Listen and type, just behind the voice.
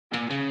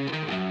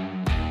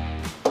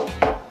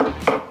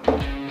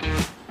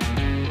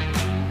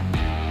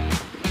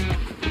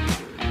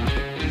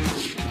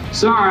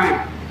Sorry,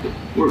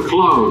 we're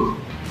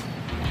closed.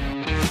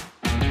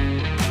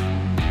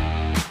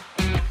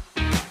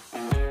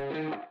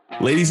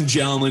 Ladies and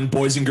gentlemen,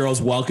 boys and girls,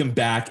 welcome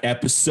back.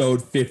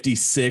 Episode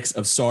 56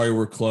 of Sorry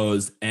We're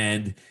Closed.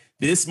 And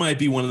this might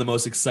be one of the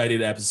most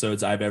excited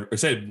episodes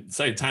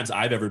excited times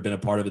I've ever been a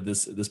part of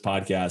this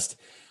podcast.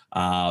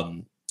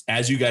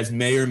 As you guys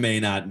may or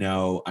may not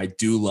know, I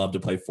do love to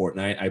play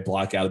Fortnite. I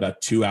block out about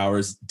 2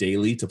 hours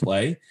daily to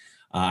play.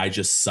 I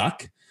just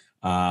suck.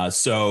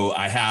 So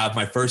I have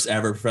my first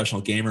ever professional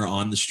gamer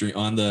on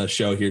the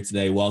show here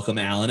today. Welcome,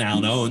 Alan.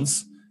 Alan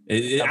Owens.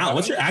 Alan,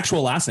 what's your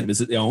actual last name?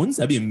 Is it Owens?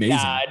 That'd be amazing.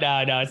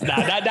 No, it's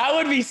not. That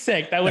would be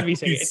sick. That would be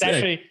sick. It's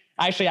sick.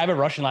 actually I have a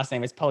Russian last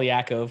name. It's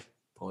Polyakov.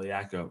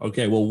 Polyakov.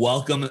 Okay, well,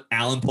 welcome,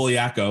 Alan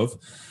Polyakov,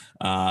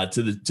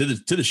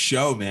 to the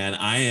show, man.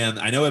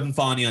 I know I've been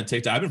following you on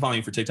TikTok. I've been following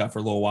you for TikTok for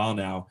a little while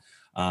now.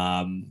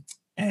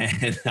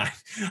 And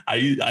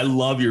I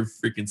love your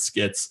freaking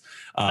skits.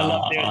 I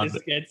love doing the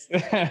skits.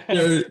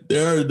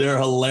 they're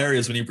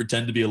hilarious when you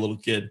pretend to be a little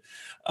kid.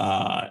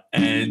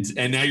 And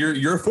now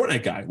you're a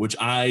Fortnite guy, which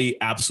I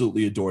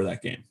absolutely adore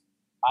that game.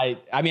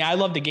 I mean, I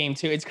love the game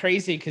too. It's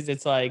crazy because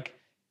it's like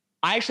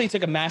I actually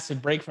took a massive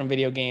break from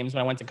video games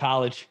when I went to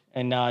college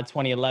in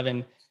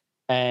 2011,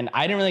 and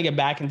I didn't really get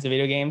back into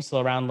video games till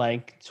around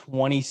like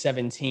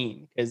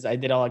 2017 because I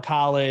did all of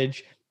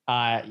college.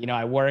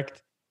 I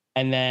worked.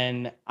 And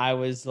then I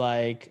was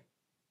like,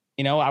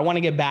 I want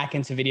to get back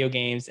into video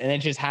games. And it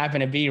just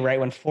happened to be right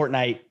when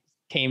Fortnite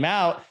came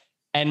out.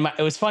 And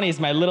it was funny is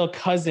my little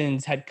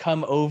cousins had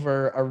come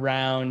over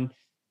around,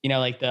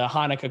 like the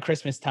Hanukkah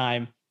Christmas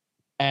time.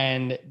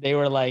 And they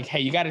were like, hey,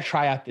 you got to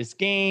try out this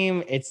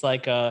game. It's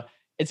like a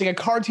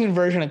cartoon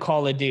version of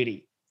Call of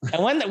Duty.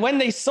 And when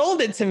they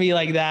sold it to me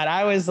like that,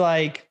 I was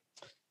like,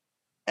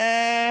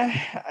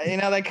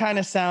 that kind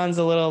of sounds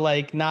a little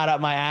like not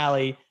up my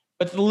alley.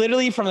 But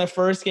literally from the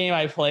first game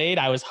I played,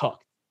 I was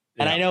hooked.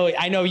 And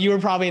I know you were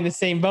probably in the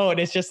same boat.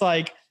 It's just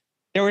like,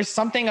 there was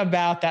something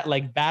about that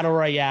like battle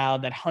royale,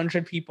 that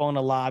 100 people in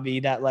a lobby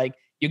that like,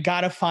 you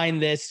got to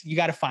find this, you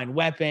got to find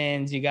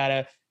weapons, you got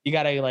to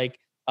like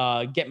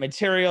get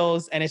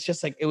materials. And it's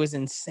just like, it was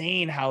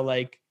insane how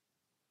like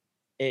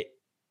it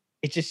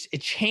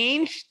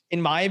changed,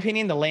 in my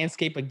opinion, the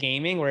landscape of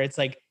gaming, where it's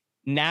like,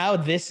 now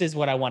this is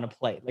what I want to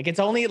play. Like, it's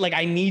only like,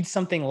 I need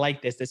something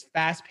like this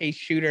fast paced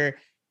shooter,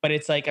 but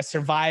it's like a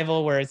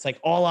survival where it's like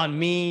all on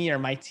me or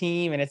my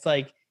team. And it's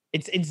like,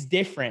 it's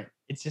different.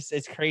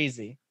 It's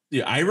crazy.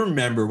 Yeah. I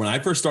remember when I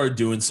first started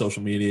doing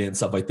social media and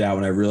stuff like that,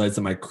 when I realized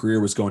that my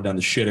career was going down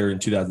the shitter in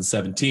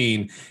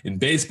 2017 in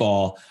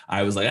baseball,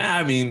 I was like,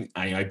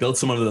 I built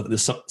somewhat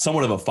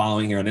of a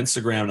following here on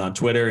Instagram and on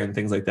Twitter and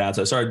things like that.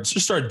 So I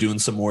started doing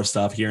some more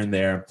stuff here and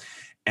there.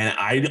 And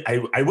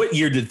I what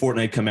year did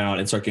Fortnite come out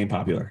and start getting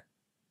popular?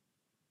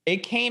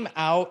 It came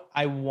out,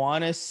 I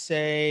want to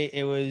say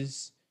it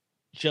was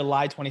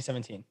July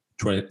 2017.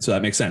 So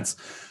that makes sense.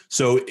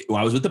 So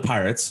I was with the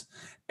Pirates,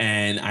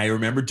 and I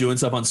remember doing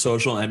stuff on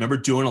social. And I remember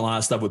doing a lot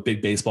of stuff with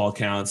big baseball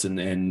accounts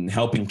and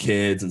helping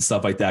kids and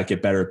stuff like that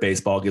get better at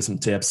baseball, get some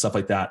tips, stuff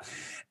like that.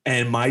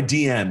 And my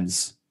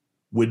DMs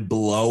would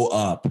blow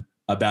up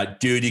about,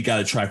 dude, you got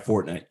to try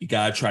Fortnite. You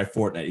got to try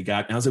Fortnite.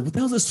 And I was like, what the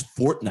hell is this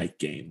Fortnite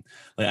game?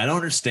 Like, I don't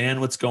understand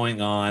what's going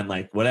on,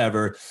 like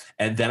whatever.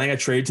 And then I got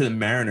traded to the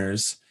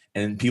Mariners,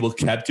 and people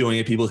kept doing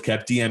it. People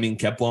kept DMing,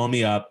 kept blowing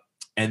me up.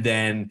 And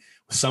then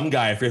some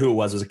guy, I forget who it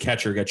was a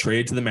catcher, got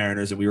traded to the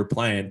Mariners, and we were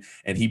playing,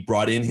 and he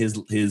brought in his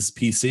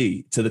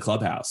PC to the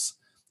clubhouse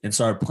and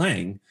started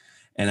playing.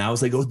 And I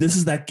was like, oh, this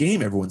is that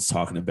game everyone's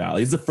talking about.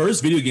 It's the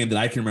first video game that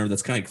I can remember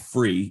that's kind of like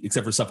free,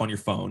 except for stuff on your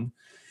phone.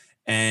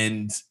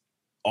 And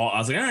I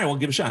was like, all right, we'll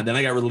give it a shot. And then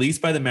I got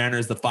released by the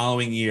Mariners the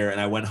following year, and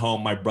I went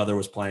home. My brother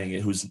was playing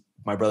it,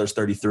 my brother's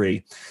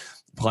 33,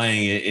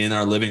 playing it in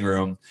our living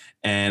room.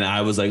 And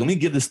I was like, let me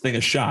give this thing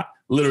a shot.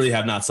 Literally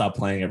have not stopped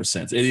playing ever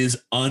since. It is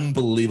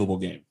unbelievable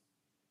game.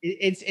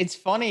 It's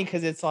funny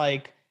because it's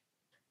like,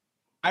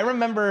 I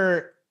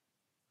remember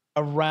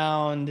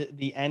around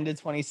the end of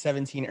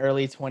 2017,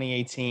 early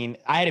 2018,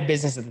 I had a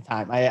business at the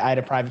time. I had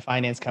a private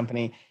finance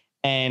company,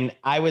 and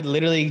I would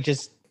literally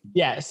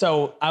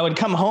so I would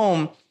come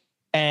home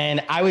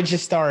and I would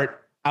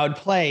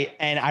play.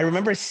 And I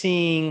remember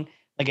seeing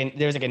there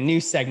was like a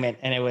news segment,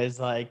 and it was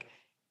like,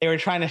 they were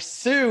trying to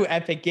sue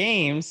Epic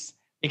Games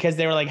because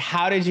they were like,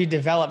 how did you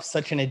develop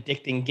such an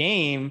addicting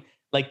game?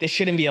 Like, this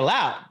shouldn't be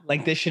allowed.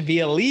 Like, this should be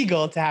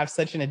illegal to have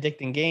such an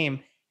addicting game.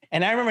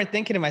 And I remember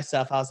thinking to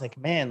myself, I was like,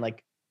 man,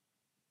 like,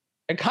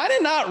 they're kind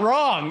of not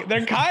wrong.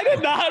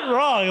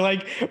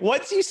 Like,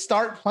 once you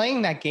start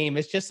playing that game,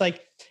 it's just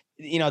like,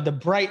 the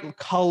bright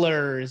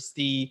colors,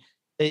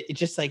 it's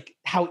just like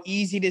how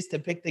easy it is to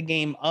pick the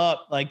game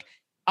up. Like,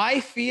 I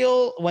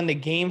feel when the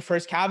game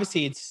first,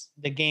 obviously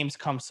the game's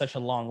come such a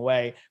long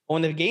way. But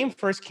when the game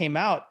first came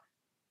out,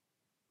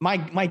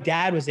 my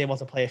dad was able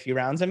to play a few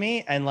rounds of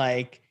me, and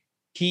like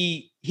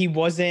it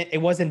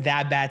wasn't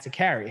that bad to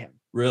carry him.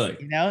 Really?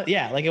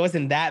 Yeah, like it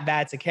wasn't that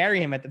bad to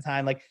carry him at the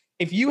time. Like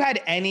if you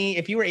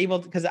were able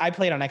to, because I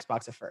played on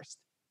Xbox at first,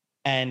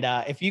 And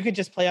if you could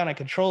just play on a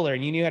controller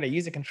and you knew how to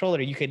use a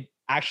controller, you could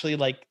actually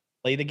like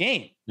play the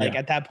game. Like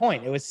at that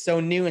point, it was so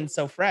new and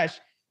so fresh.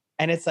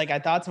 And it's like, I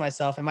thought to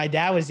myself, and my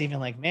dad was even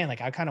like, man, like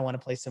I kind of want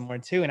to play some more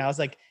too. And I was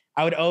like,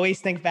 I would always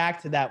think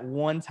back to that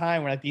one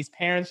time where like these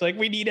parents were like,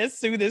 we need to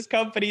sue this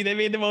company. They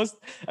made the most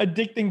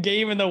addicting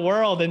game in the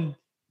world. And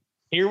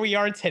here we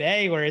are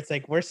today where it's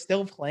like, we're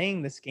still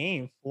playing this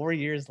game 4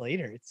 years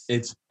later.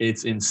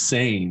 It's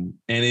insane.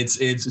 And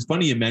it's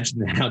funny you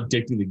mentioned how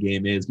addicting the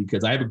game is,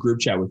 because I have a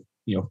group chat with,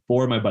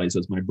 4 of my buddies. So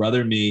it's my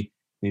brother, me, and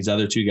these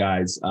other 2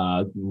 guys.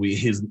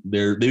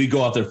 They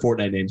go off their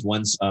Fortnite names.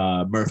 One's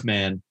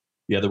Murphman,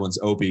 the other one's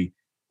Opie.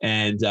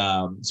 And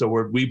so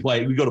we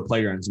go to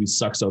playgrounds. We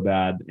suck so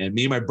bad. And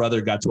me and my brother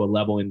got to a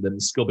level in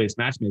the skill-based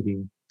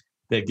matchmaking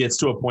that gets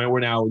to a point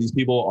where now these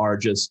people are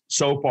just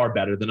so far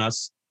better than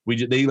us.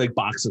 They like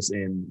box us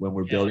in when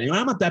we're building.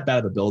 I'm not that bad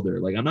of a builder.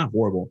 Like I'm not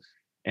horrible.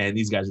 And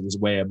these guys are just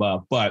way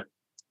above. But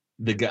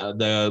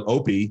the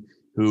Opie,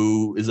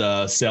 who is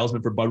a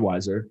salesman for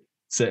Budweiser,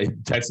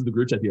 texted the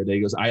group chat the other day.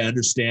 He goes, I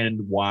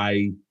understand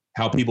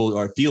how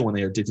people feel when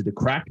they are addicted to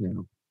crack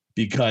now,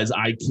 because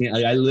I can't.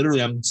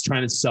 I'm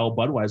trying to sell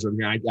Budweiser over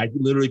here. I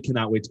literally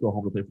cannot wait to go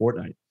home to play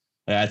Fortnite.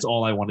 That's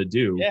all I want to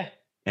do. Yeah.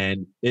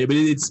 And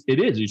it's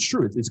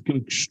true. It's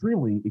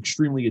extremely,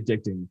 extremely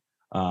addicting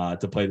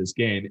to play this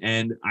game.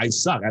 And I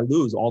suck. I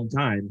lose all the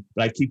time,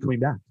 but I keep coming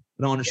back.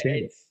 I don't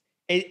understand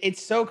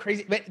it's so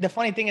crazy. But the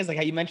funny thing is, like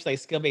how you mentioned, like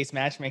skill-based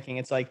matchmaking.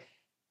 It's like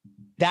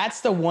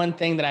that's the one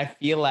thing that I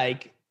feel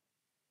like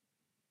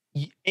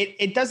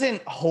it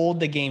doesn't hold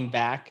the game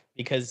back,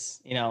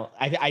 because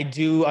I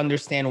do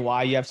understand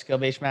why you have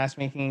skill-based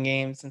matchmaking in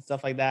games and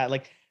stuff like that.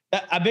 Like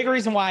a big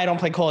reason why I don't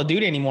play Call of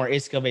Duty anymore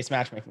is skill-based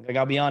matchmaking. Like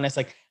I'll be honest,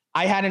 like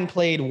I hadn't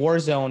played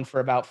Warzone for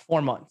about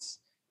 4 months,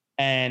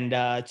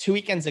 and 2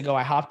 weekends ago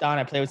I hopped on.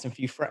 I played with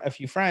a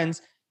few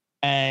friends,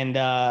 and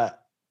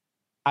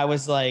I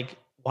was like,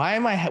 why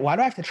do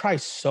I have to try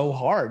so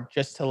hard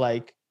just to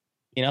like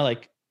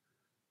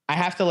I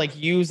have to like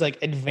use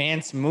like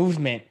advanced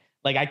movement.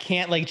 Like I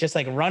can't like just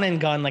like run and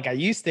gun like I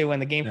used to when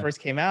the game first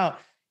came out.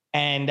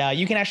 And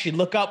you can actually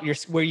look up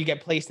where you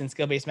get placed in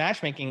skill-based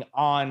matchmaking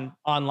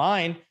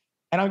online.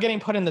 And I'm getting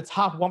put in the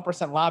top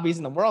 1% lobbies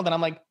in the world. And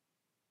I'm like,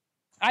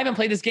 I haven't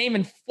played this game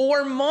in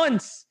 4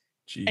 months.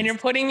 Jeez. And you're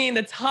putting me in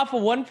the top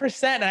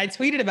 1%. And I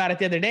tweeted about it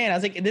the other day. And I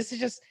was like, this is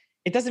just,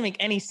 it doesn't make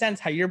any sense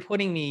how you're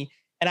putting me.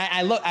 And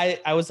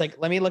I was like,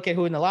 let me look at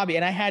who in the lobby.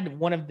 And I had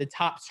one of the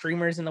top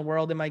streamers in the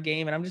world in my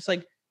game. And I'm just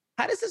like,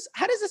 how does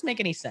this make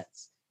any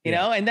sense? You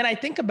know? And then I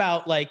think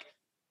about like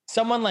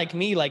someone like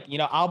me, like,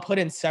 I'll put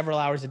in several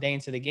hours a day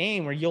into the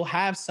game, where you'll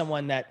have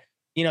someone that,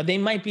 they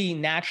might be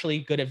naturally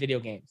good at video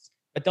games,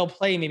 but they'll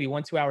play maybe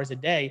 1-2 hours a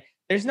day.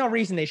 There's no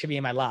reason they should be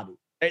in my lobby.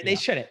 They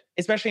shouldn't,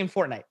 especially in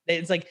Fortnite.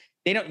 It's like,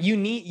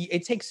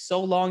 it takes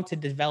so long to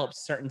develop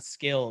certain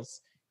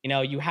skills.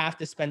 You have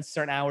to spend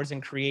certain hours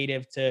in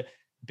creative to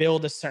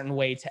build a certain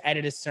way, to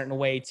edit a certain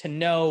way, to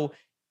know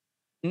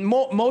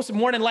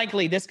more than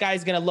likely, this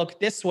guy's going to look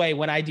this way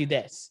when I do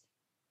this.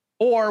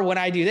 Or when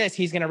I do this,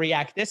 he's going to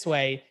react this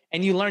way.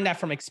 And you learn that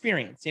from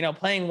experience.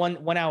 Playing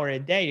one hour a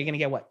day, you're going to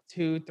get what,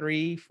 2,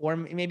 3, 4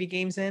 maybe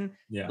games in.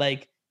 Yeah.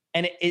 Like,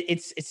 and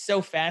it's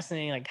so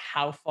fascinating, like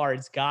how far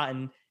it's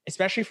gotten,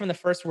 especially from the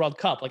first World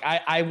Cup. Like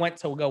I went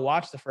to go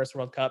watch the first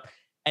World Cup,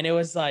 and it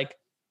was like,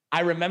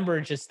 I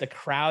remember just the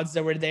crowds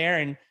that were there,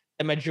 and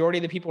the majority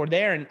of the people were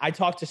there. And I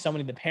talked to so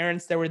many of the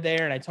parents that were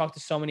there, and I talked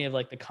to so many of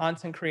like the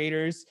content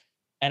creators.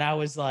 And I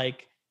was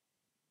like,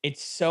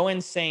 it's so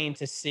insane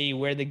to see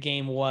where the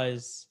game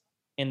was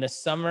in the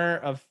summer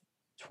of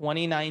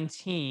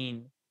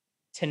 2019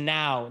 to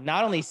now,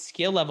 not only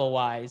skill level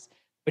wise,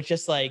 but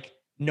just like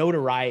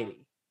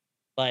notoriety.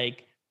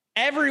 Like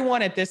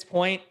everyone at this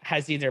point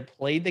has either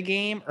played the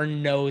game or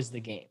knows the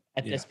game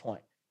at this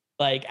point.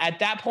 Like at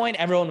that point,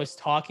 everyone was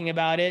talking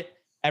about it.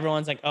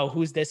 Everyone's like, oh,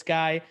 who's this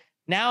guy?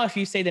 Now, if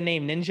you say the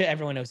name Ninja,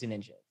 everyone knows who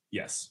Ninja is.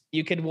 Yes.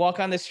 You could walk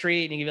on the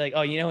street and you'd be like,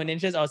 oh, you know who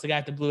Ninja is? Oh, it's the guy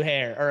with the blue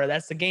hair, or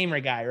that's the gamer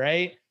guy,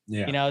 right?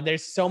 Yeah.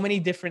 There's so many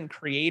different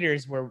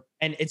creators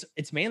and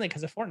it's mainly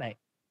because of Fortnite.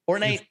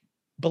 Fortnite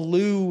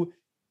blew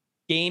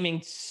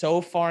gaming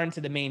so far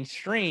into the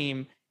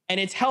mainstream, and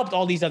it's helped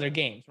all these other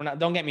games.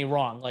 Don't get me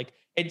wrong. Like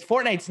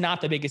Fortnite's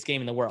not the biggest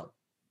game in the world.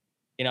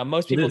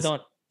 Most people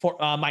don't.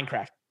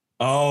 Minecraft.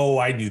 Oh,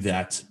 I knew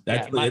that.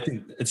 I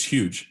think it's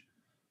huge.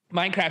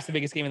 Minecraft's the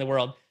biggest game in the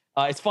world.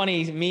 It's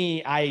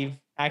funny, I've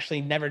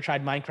actually never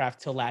tried Minecraft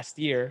till last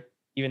year,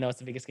 even though it's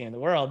the biggest game in the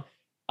world.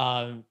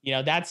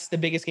 That's the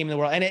biggest game in the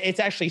world. And it's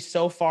actually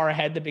so far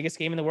ahead, the biggest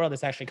game in the world,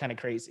 it's actually kind of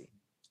crazy.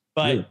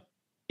 But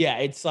yeah,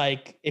 it's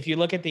like, if you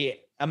look at the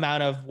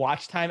amount of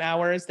watch time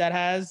hours that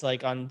has,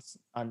 like on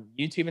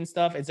YouTube and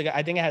stuff, it's like,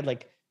 I think it had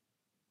like,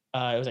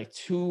 it was like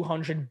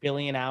 200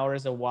 billion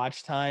hours of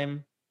watch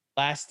time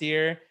last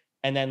year.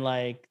 And then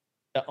like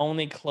the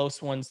only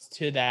close ones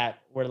to that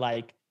were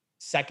like,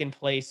 second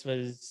place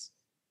was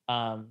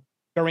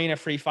Garena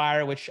Free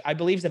Fire, which I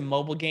believe is a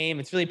mobile game.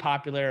 It's really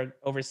popular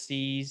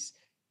overseas.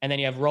 And then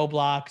you have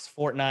Roblox,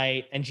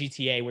 Fortnite, and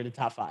GTA were the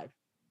top 5.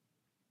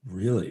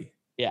 Really?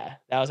 Yeah,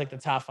 that was like the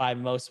top 5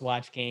 most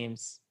watched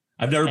games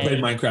I've never played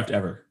Minecraft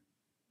ever.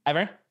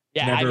 ever.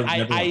 Yeah,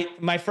 Never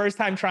my first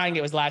time trying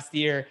it was last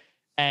year,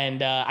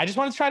 and I just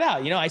wanted to try it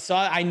out. You know,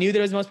 I knew that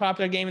it was the most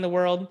popular game in the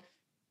world.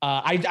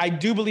 I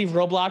do believe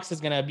Roblox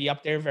is gonna be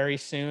up there very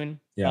soon.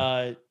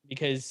 Yeah.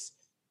 Because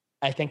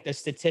I think the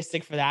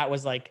statistic for that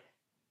was like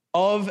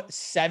of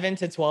 7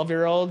 to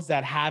 12-year-olds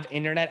that have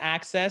internet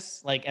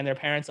access, like, and their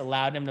parents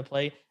allowed them to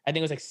play, I think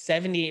it was like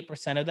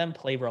 78% of them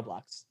play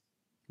Roblox.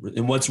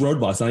 And what's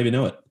Roblox? I don't even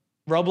know it.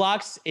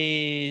 Roblox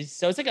is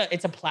so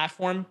it's a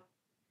platform.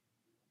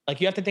 Like,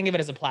 you have to think of it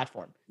as a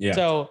platform. Yeah.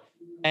 So,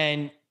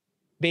 and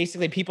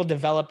basically people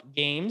develop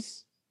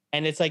games,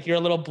 and it's like you're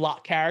a little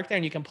block character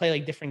and you can play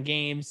like different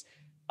games.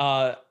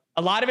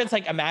 A lot of it's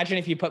like, imagine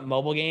if you put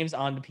mobile games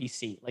on the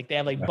PC. Like, they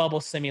have like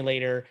Bubble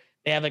Simulator,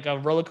 they have like a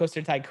Roller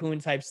Coaster Tycoon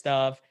type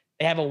stuff.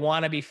 They have a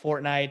wannabe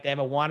Fortnite. They have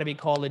a wannabe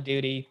Call of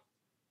Duty.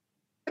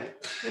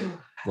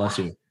 Bless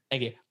you.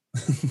 Thank you.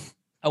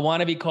 A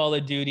wannabe Call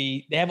of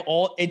Duty. They have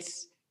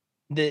it's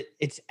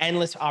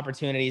endless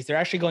opportunities. They're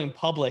actually going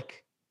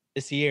public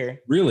this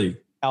year. Really?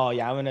 Oh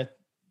yeah, I'm gonna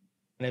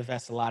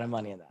invest a lot of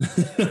money in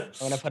that.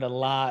 I'm gonna put a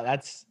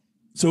lot.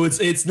 So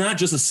it's not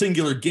just a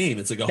singular game.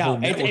 It's like a whole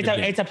network.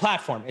 It's a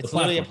platform. It's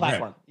literally a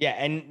platform. Right. Yeah,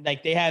 and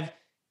like they have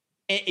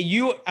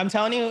I'm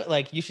telling you,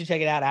 like, you should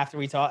check it out after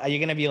we talk. You're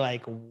gonna be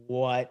like,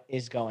 what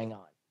is going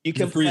on? You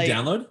can free to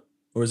download,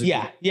 or is it?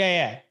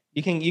 Yeah.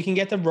 You can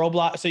get the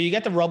Roblox. So you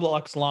get the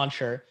Roblox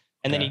launcher,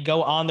 and then you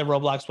go on the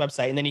Roblox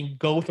website, and then you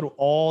go through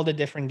all the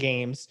different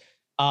games.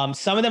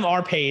 Some of them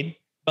are paid,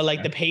 but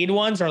like the paid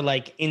ones are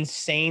like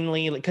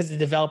insanely, because the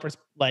developers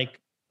like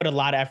put a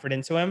lot of effort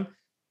into them.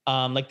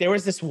 Like there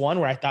was this one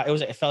where I thought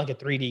it felt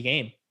like a 3D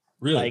game.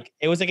 Really? Like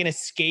it was like an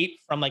escape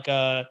from like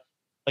an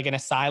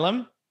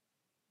asylum.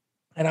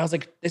 And I was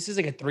like, this is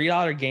like a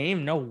 $3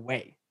 game? No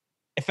way.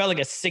 It felt like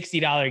a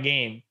 $60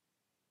 game.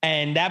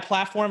 And that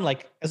platform,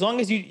 like, as long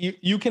as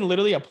you can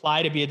literally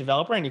apply to be a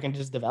developer and you can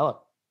just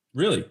develop.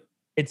 Really?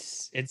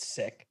 It's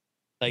sick.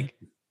 Like,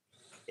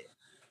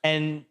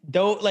 and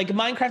though, like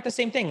Minecraft, the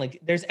same thing.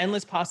 Like, there's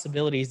endless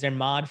possibilities. They're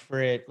mod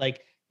for it.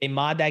 Like, they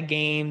mod that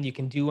game. You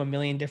can do a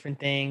million different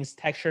things.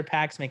 Texture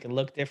packs make it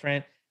look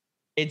different.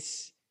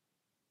 It's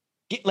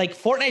like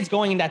Fortnite's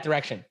going in that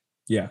direction.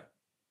 Yeah.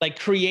 Like,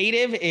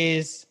 creative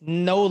is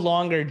no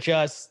longer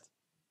just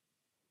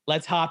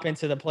let's hop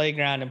into the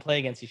playground and play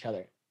against each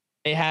other.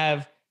 They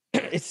have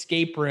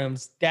escape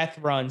rooms, death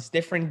runs,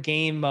 different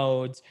game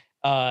modes.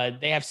 They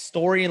have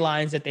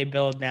storylines that they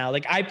build now.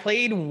 Like, I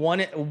played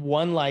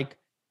one like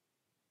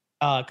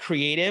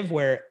creative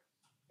where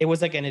it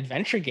was like an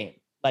adventure game.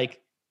 Like,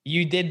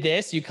 you did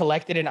this, you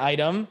collected an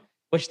item,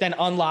 which then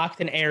unlocked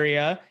an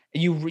area.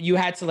 You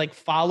had to like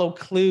follow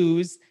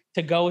clues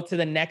to go to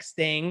the next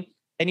thing.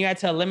 Then you had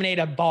to eliminate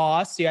a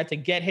boss. You had to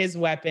get his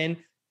weapon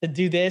to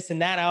do this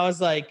and that. I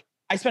was like,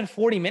 I spent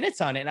 40 minutes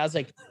on it, and I was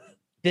like,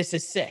 this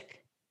is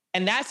sick.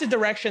 And that's the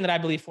direction that I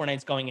believe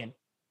Fortnite's going in,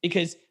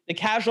 because the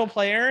casual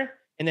player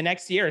in the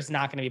next year is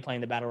not going to be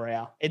playing the Battle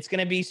Royale. It's going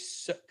to be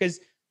because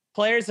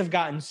players have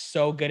gotten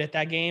so good at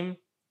that game,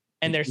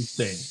 and it's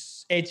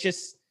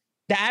just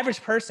the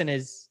average person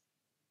is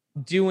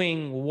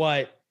doing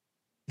what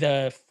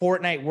the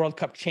Fortnite World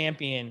Cup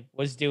champion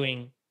was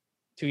doing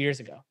 2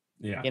 years ago.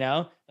 Yeah. You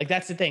know, like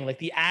that's the thing. Like,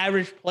 the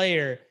average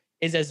player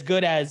is as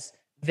good as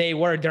they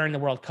were during the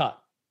World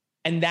Cup.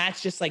 And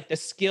that's just like the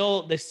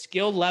skill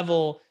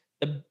level,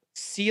 the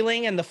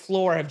ceiling and the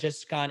floor have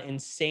just gone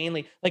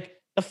insanely. Like,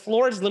 the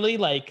floor is literally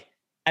like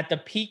at the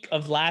peak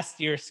of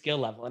last year's skill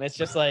level. And it's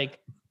just like,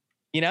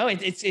 you know,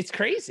 it's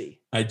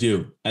crazy. I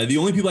do. The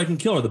only people I can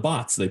kill are the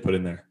bots they put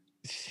in there.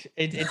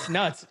 It's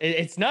nuts.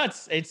 It's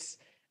nuts.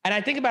 And I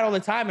think about it all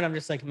the time, and I'm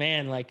just like,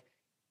 man, like,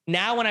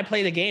 now when I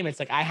play the game, it's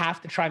like I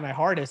have to try my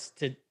hardest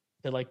to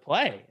like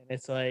play. And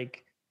it's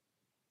like,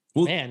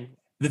 well, man.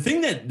 The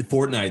thing that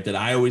Fortnite that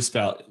I always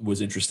felt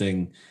was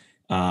interesting,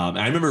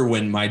 I remember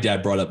when my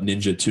dad brought up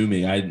Ninja to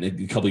me,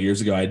 a couple of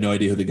years ago, I had no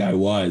idea who the guy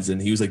was.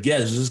 And he was like, yeah,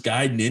 there's this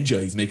guy, Ninja.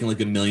 He's making like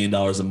 $1 million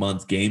a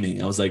month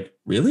gaming. I was like,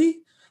 really?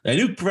 I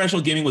knew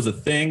professional gaming was a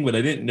thing, but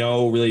I didn't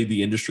know really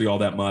the industry all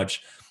that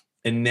much.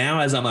 And now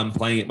as I'm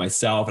playing it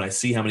myself, and I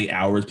see how many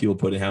hours people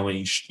put in, how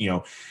many,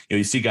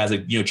 you see guys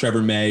like,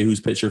 Trevor May, who's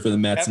pitcher for the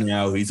Mets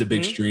now. He's a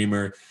big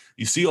streamer.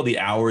 You see all the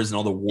hours and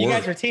all the work. You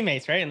guys were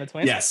teammates, right? In the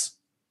Twins? Yes.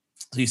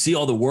 So you see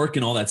all the work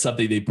and all that stuff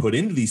they put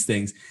into these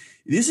things.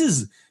 This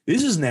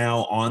is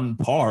now on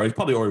par. It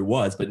probably already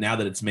was, but now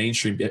that it's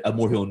mainstream,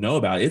 more people know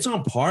about it. It's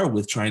on par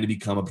with trying to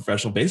become a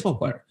professional baseball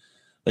player.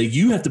 Like,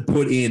 you have to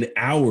put in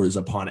hours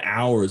upon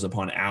hours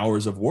upon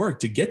hours of work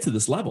to get to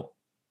this level.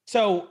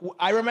 So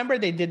I remember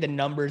they did the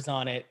numbers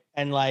on it,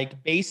 and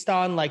like based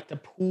on like the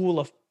pool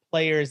of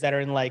players that are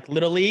in like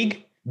Little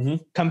League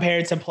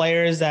compared to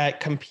players that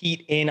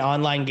compete in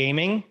online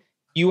gaming,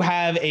 you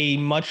have a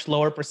much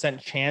lower %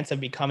 chance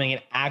of becoming an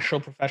actual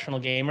professional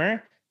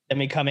gamer than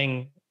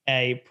becoming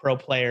a pro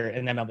player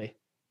in MLB.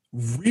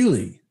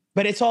 Really?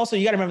 But it's also,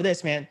 you got to remember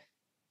this, man.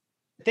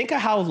 Think of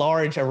how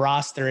large a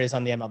roster is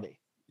on the MLB.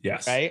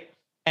 Yes. Right?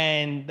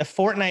 And the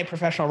Fortnite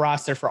professional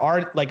roster for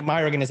our, like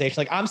my organization,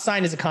 like I'm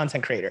signed as a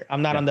content creator.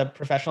 I'm not on the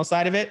professional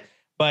side of it,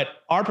 but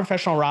our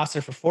professional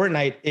roster for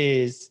Fortnite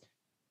is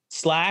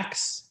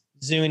Slacks,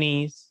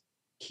 Zunies,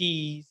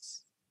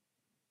 Keys,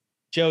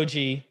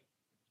 Joji.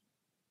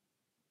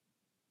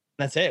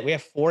 That's it. We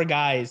have 4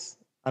 guys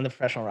on the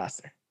professional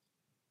roster.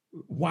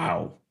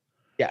 Wow.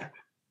 Yeah.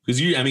 Because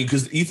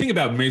you think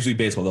about Major League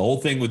Baseball, the whole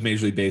thing with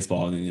Major League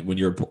Baseball, and when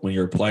you're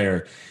a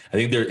player, I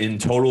think in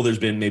total there's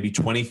been maybe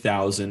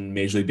 20,000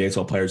 Major League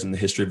Baseball players in the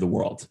history of the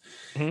world,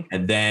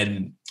 and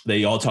then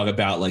they all talk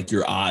about like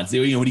your odds.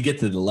 When you get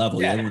to the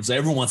level,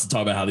 everyone wants to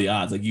talk about how the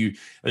odds. Like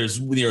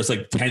there's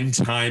like 10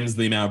 times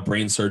the amount of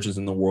brain surgeons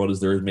in the world as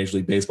there is Major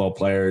League Baseball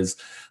players.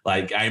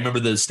 Like I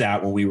remember the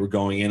stat when we were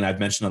going in. I've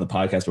mentioned on the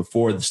podcast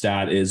before. The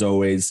stat is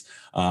always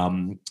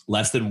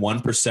less than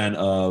 1%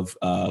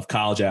 of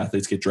college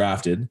athletes get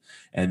drafted,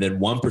 and then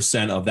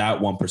 1% of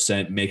that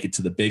 1% make it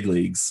to the big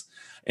leagues.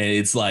 And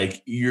it's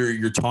like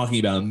you're talking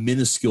about a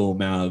minuscule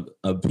amount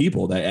of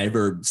people that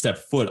ever step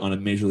foot on a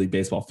Major League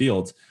Baseball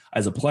field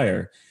as a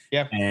player.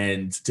 Yeah.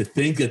 And to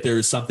think that there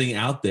is something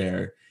out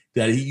there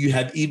that you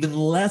have even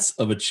less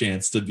of a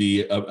chance to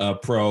be a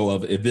pro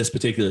of this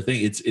particular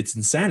thing, it's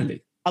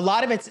insanity. A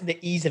lot of it's the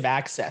ease of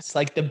access.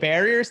 Like the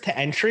barriers to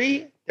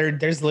entry,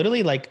 there's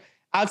literally like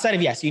outside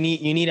of, yes, you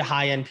need a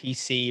high end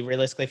PC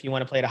realistically if you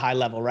want to play at a high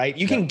level, right?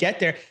 You can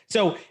get there.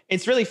 So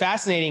it's really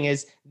fascinating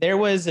is there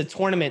was a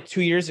tournament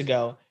 2 years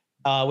ago,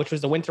 which was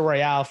the Winter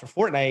Royale for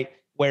Fortnite,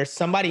 where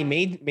somebody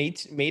made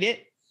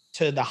it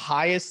to the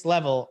highest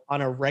level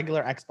on a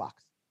regular Xbox.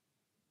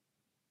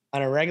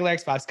 On a regular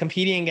Xbox,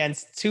 competing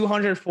against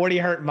 240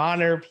 hertz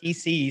monitor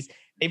PCs.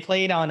 They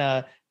played on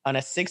a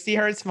 60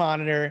 hertz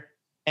monitor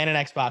and an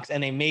Xbox,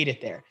 and they made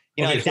it there.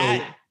 You know, okay,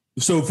 like that.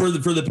 So for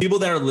the people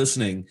that are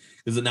listening,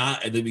 because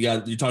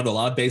you're talking to a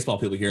lot of baseball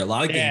people here, a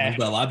lot of gamers,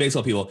 but a lot of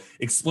baseball people.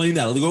 Explain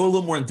that. Go a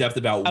little more in depth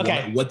about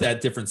what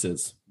that difference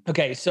is.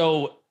 Okay,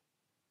 so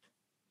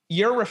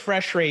your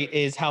refresh rate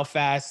is how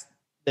fast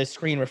the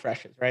screen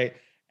refreshes, right?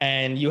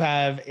 And you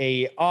have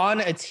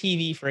on a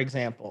TV, for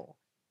example,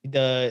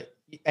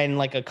 and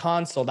like a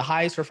console, the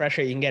highest refresh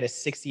rate you can get is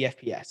 60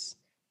 FPS,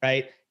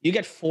 right? You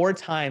get 4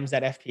 times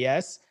that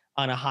FPS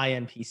on a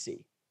high-end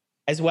PC,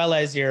 as well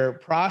as your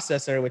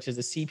processor, which is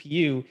a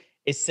CPU,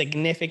 is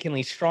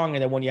significantly stronger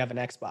than when you have an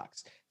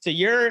Xbox. So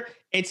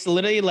it's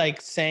literally like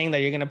saying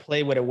that you're going to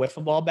play with a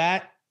wiffle ball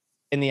bat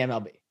in the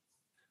MLB.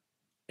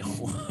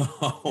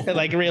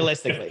 Like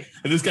realistically.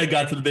 And this guy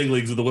got to the big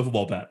leagues with a wiffle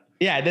ball bat.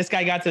 Yeah, this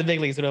guy got to the big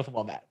leagues with a wiffle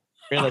ball bat,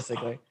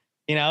 realistically,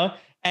 you know?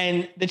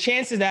 And the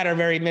chances of that are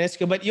very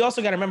minuscule, but you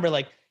also got to remember,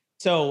 like,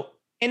 so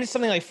in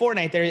something like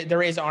Fortnite,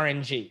 there is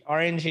RNG.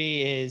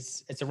 RNG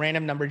it's a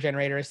random number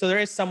generator. So there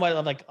is somewhat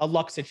of like a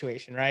luck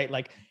situation, right?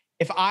 Like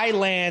if I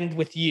land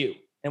with you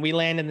and we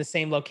land in the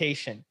same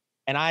location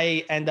and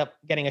I end up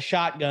getting a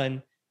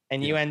shotgun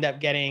and you end up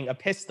getting a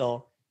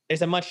pistol,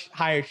 there's a much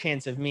higher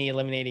chance of me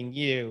eliminating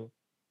you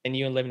than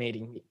you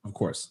eliminating me. Of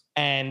course.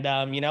 And,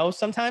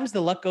 sometimes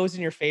the luck goes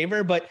in your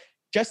favor, but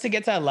just to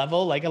get to that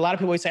level, like a lot of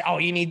people always say, oh,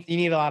 you need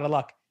a lot of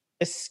luck.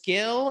 The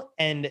skill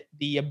and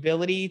the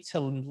ability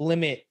to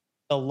limit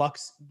the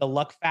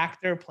luck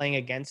factor playing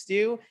against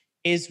you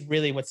is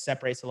really what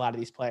separates a lot of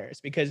these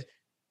players, because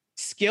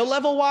skill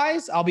level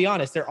wise, I'll be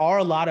honest, there are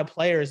a lot of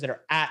players that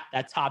are at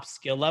that top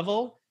skill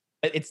level,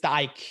 but it's the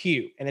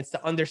IQ and it's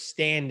the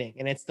understanding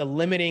and it's the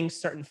limiting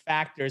certain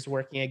factors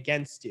working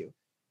against you.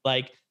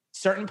 Like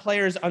certain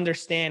players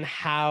understand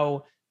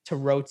how to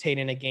rotate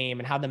in a game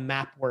and how the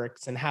map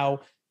works and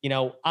how,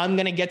 I'm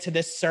going to get to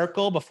this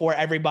circle before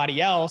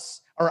everybody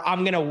else, or I'm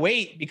going to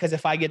wait because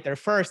if I get there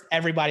first,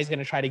 everybody's going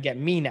to try to get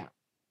me now.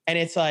 And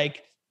it's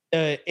like,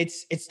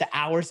 it's the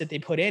hours that they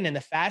put in. And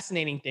the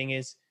fascinating thing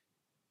is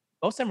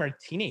most of them are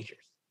teenagers.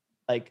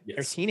 Like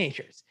they're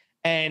teenagers.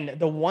 And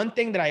the one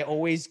thing that I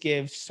always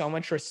give so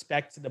much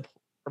respect to the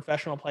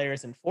professional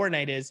players in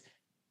Fortnite is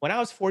when I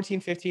was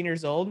 14, 15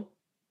 years old,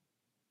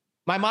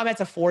 my mom had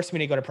to force me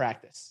to go to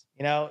practice.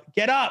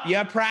 Get up, you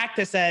have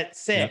practice at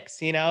 6,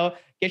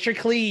 get your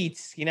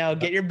cleats,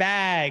 get your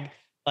bag.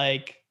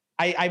 Like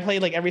I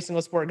played like every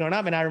single sport growing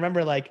up. And I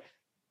remember like,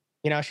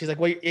 she's like,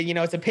 well,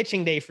 it's a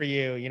pitching day for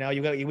you.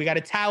 We got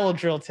a towel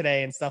drill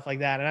today and stuff like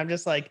that. And I'm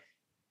just like,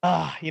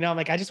 I'm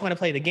like, I just want to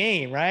play the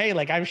game, right?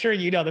 Like, I'm sure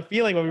the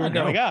feeling when we were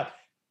growing up.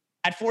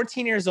 At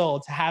 14 years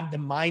old, to have the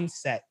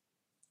mindset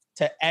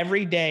to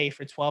every day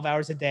for 12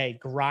 hours a day,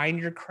 grind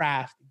your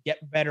craft,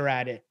 get better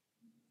at it.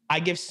 I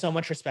give so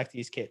much respect to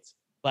these kids.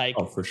 Like,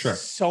 oh, for sure.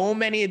 So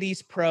many of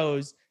these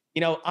pros,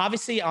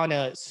 obviously on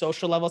a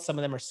social level, some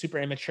of them are super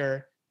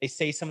immature. They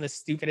say some of the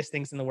stupidest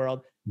things in the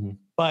world. Mm-hmm.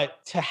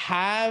 But to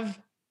have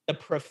the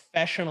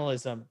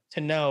professionalism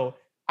to know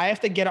I have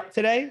to get up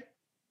today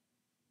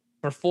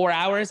for 4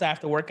 hours. I have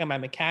to work on my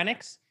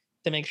mechanics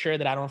to make sure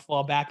that I don't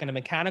fall back on a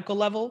mechanical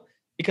level,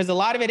 because a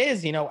lot of it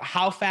is,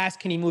 how fast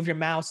can you move your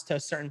mouse to a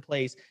certain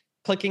place,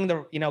 clicking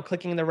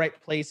the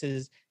right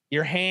places,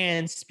 your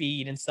hand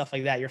speed and stuff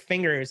like that, your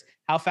fingers,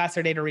 how fast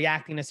are they to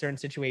reacting to certain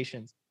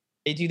situations?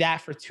 They do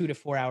that for 2 to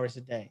 4 hours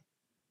a day.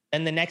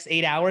 then the next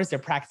 8 hours they're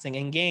practicing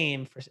in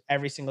game for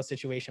every single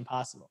situation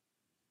possible.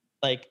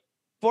 Like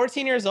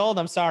 14 years old,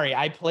 I'm sorry,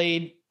 I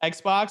played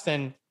Xbox,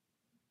 and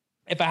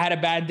if I had a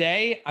bad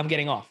day, I'm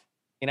getting off.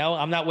 You know,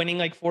 I'm not winning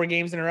like 4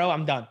 games in a row.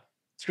 I'm done.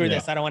 Screw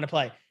this. I don't want to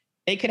play.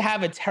 They could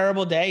have a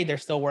terrible day. They're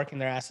still working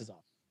their asses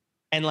off.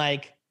 And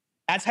like,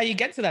 that's how you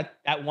get to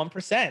that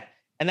 1%.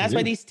 And that's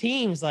why these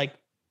teams, like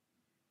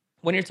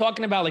when you're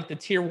talking about like the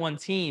tier 1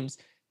 teams,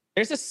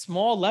 there's a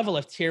small level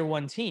of tier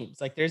 1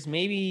 teams. Like there's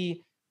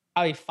maybe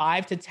probably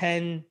 5 to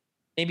 10,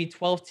 maybe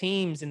 12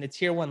 teams in the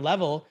tier 1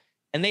 level,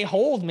 and they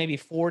hold maybe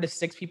 4 to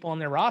 6 people on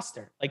their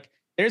roster. Like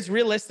there's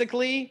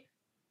realistically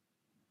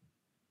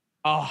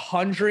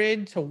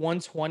 100 to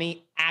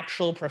 120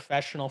 actual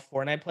professional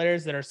Fortnite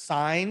players that are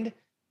signed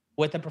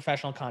with a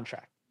professional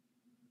contract.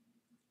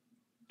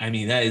 I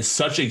mean, that is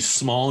such a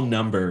small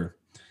number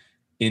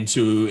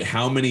into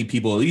how many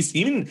people, at least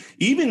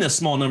even a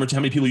small number to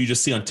how many people you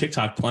just see on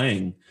TikTok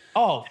playing.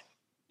 Oh,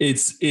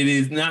 it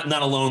is not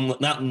alone,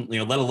 not, you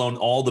know, let alone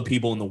all the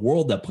people in the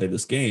world that play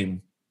this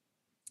game.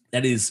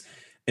 That is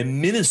a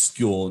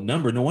minuscule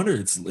number. No wonder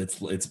it's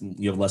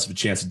you have less of a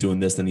chance of doing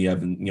this than you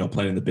have, you know,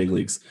 playing in the big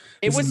leagues.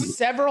 It was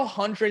several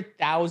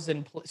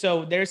 100,000.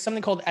 So there's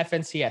something called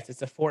FNCS. It's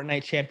the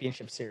Fortnite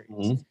Championship Series.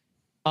 Mm-hmm.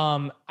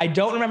 I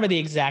don't remember the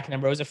exact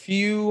number. It was a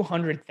few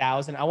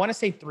 100,000. I want to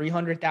say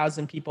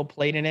 300,000 people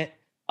played in it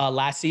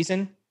last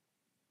season,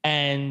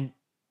 and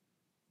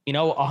you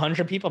know,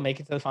 100 people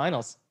make it to the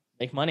finals,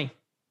 make money.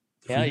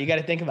 Yeah, you got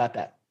to think about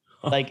that.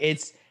 Like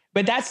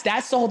but that's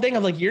the whole thing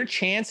of like your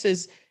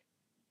chances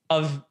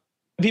of,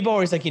 people are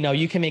always like, you know,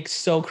 you can make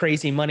so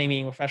crazy money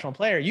being a professional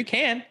player. You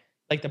can,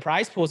 like the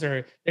prize pools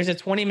there's a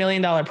 $20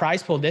 million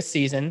prize pool this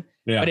season,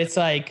 but it's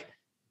like,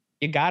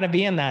 you got to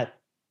be in that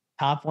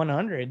top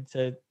 100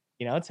 to,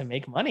 you know, to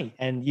make money.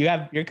 And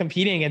you're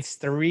competing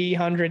against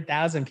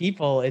 300,000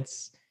 people.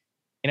 It's,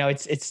 you know,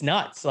 it's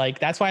nuts. Like,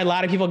 that's why a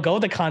lot of people go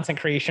the content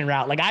creation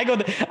route. Like I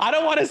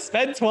don't want to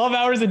spend 12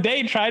 hours a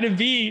day trying to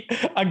be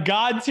a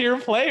god tier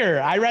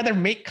player. I'd rather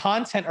make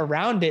content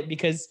around it,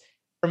 because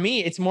for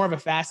me, it's more of a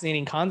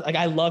fascinating like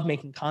I love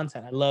making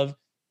content. I love,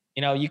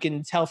 you know, you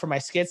can tell from my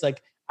skits,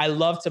 like I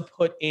love to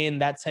put in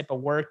that type of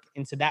work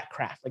into that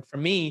craft. Like for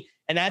me,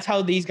 and that's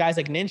how these guys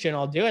like Ninja and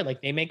all do it.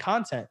 Like they make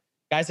content.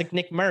 Guys like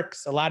Nick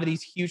Merckx, a lot of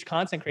these huge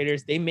content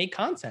creators, they make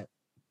content.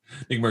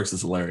 Nick Merckx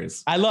is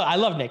hilarious. I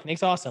love Nick.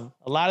 Nick's awesome.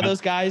 A lot of those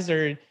guys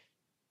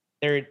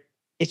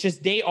it's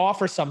just, they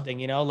offer something,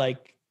 you know,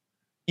 like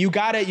you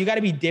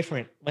gotta be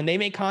different. When they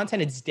make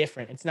content, it's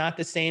different. It's not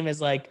the same as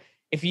like,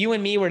 if you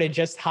and me were to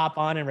just hop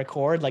on and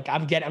record, like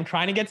I'm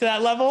trying to get to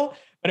that level,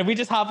 but if we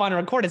just hop on and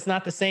record, it's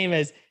not the same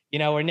as, you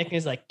know, where Nick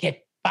is like, "Que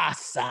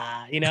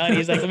pasa?" You know, and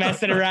he's like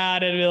messing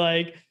around and be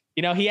like,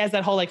 you know, he has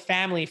that whole like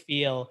family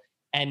feel.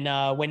 And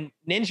when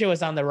Ninja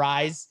was on the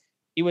rise,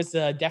 he was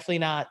definitely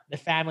not the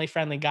family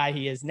friendly guy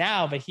he is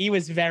now, but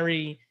his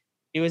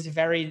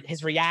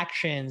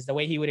reactions, the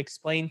way he would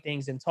explain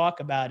things and talk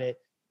about it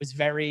was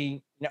very,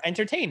 you know,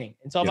 entertaining.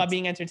 It's all about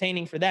being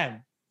entertaining for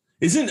them.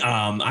 Isn't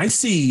I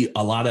see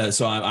a lot of,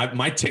 so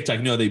my TikTok,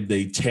 you know,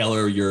 they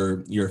tailor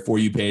your For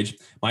You page.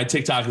 My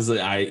TikTok is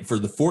for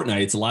the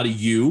Fortnite, it's a lot of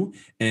you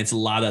and it's a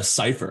lot of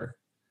Cypher.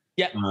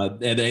 Yeah.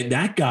 And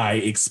that guy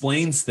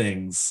explains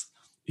things.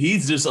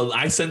 He's just,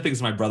 I send things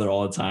to my brother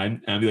all the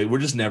time, and I'd be like, we're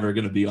just never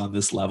going to be on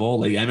this level.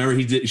 Like I remember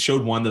he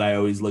showed one that I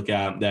always look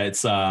at,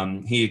 that's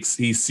he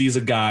sees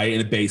a guy in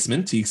a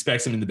basement. He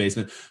expects him in the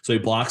basement. So he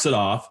blocks it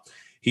off.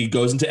 He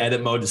goes into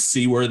edit mode to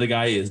see where the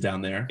guy is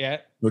down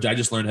there, which I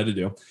just learned how to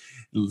do.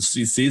 He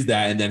sees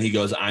that, and then he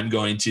goes, I'm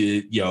going to,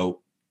 you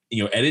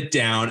know, edit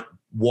down,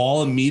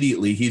 wall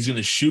immediately. He's going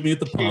to shoot me with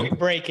the pump.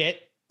 Break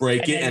it.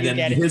 And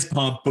then his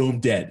pump, boom,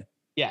 dead.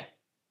 Yeah.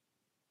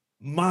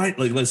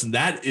 Listen,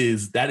 that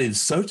is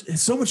so much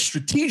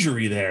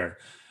strategery there.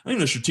 I don't even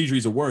know if strategery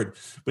is a word,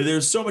 but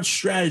there's so much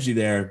strategy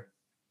there.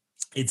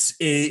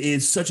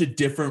 It's such a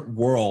different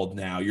world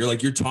now.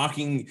 You're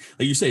talking,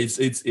 like you say,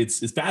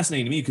 it's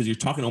fascinating to me because you're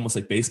talking almost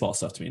like baseball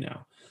stuff to me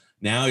now.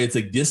 Now it's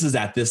like, this is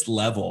at this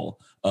level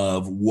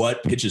of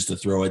what pitches to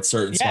throw at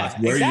certain spots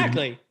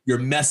where you're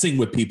messing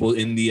with people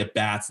in the at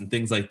bats and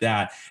things like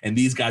that. And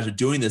these guys are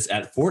doing this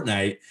at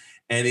Fortnite,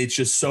 and it's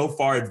just so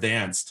far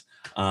advanced.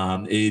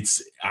 I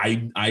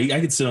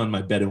could sit on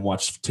my bed and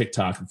watch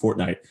TikTok and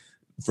Fortnite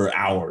for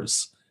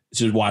hours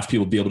to watch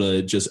people be able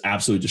to just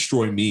absolutely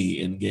destroy me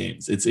in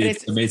games. It's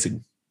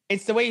amazing.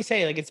 It's the way you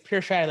say it, like it's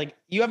pure strategy. Like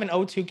you have an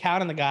 0-2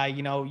 count on the guy,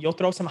 you know, you'll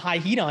throw some high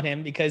heat on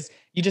him because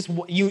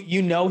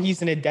you know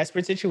he's in a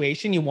desperate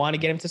situation. You want to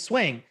get him to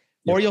swing,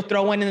 or you'll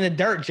throw one in the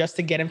dirt just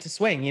to get him to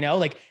swing. You know,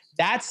 like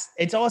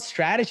it's all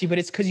strategy, but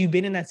it's because you've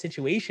been in that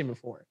situation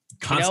before.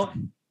 Constantly.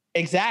 You know?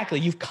 Exactly.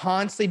 You've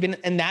constantly been,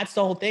 and that's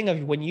the whole thing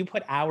of when you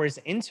put hours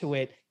into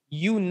it,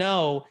 you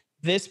know,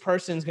 this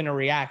person's going to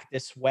react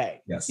this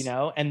way, you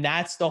know, and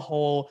that's the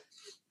whole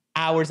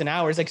hours and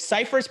hours. Like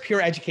Cypher's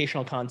pure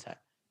educational content.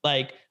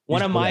 Like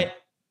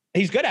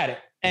he's good at it.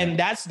 And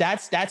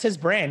that's his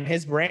brand.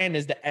 His brand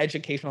is the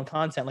educational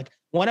content. Like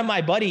one of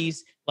my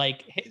buddies,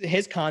 like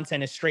his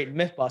content is straight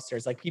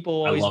Mythbusters. Like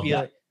people always be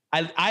like,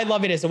 I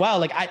love it as well.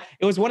 Like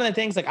it was one of the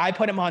things, like I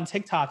put him on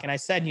TikTok and I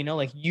said, you know,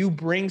 like you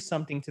bring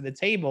something to the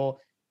table,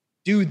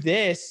 do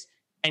this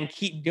and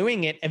keep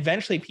doing it.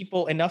 Eventually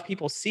enough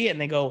people see it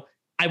and they go,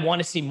 I want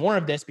to see more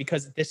of this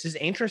because this is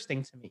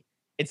interesting to me.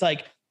 It's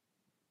like,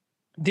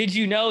 did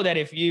you know that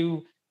if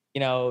you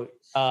know,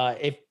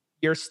 if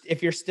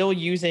you're still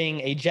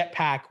using a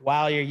jetpack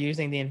while you're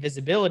using the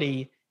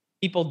invisibility,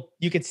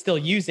 you could still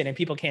use it and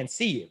people can't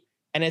see you.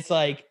 And it's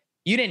like,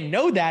 you didn't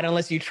know that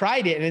unless you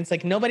tried it. And it's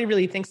like, nobody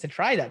really thinks to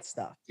try that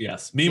stuff.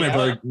 Yes. Me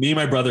and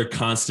my brother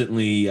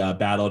constantly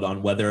battled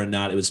on whether or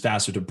not it was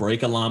faster to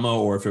break a llama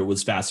or if it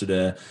was faster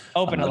to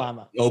open the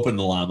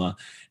llama.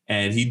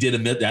 And he did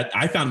that.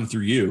 I found him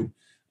through you.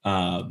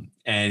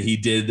 And he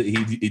did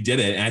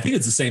it. And I think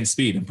it's the same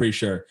speed. I'm pretty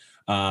sure.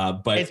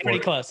 But it's pretty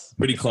close.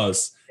 Pretty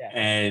close. Yeah.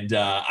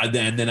 And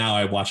then now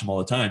I watch them all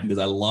the time because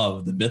I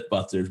love the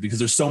Mythbusters because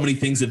there's so many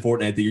things in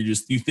Fortnite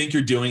that you think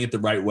you're doing it the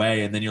right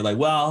way. And then you're like,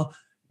 well,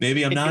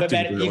 maybe I'm not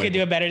doing it the right way. You could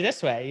do it better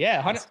this way.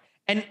 Yeah.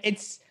 And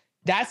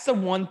that's the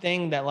one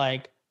thing that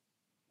like,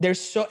 you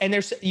got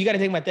to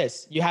think about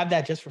this. You have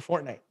that just for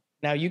Fortnite.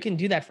 Now you can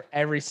do that for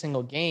every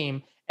single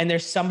game. And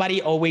there's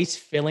somebody always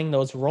filling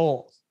those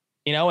roles,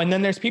 you know? And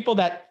then there's people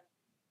that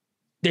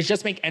they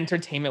just make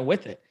entertainment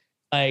with it.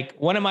 Like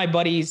one of my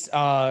buddies,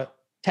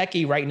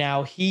 Techie right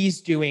now, he's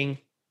doing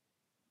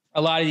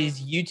a lot of these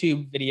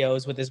YouTube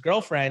videos with his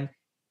girlfriend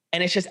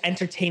and it's just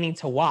entertaining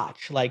to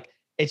watch. Like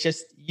it's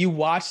just, you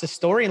watch the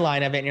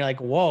storyline of it and you're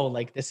like, whoa,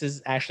 like this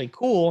is actually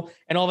cool.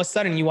 And all of a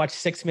sudden you watch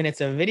 6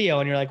 minutes of video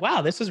and you're like,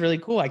 wow, this was really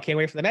cool. I can't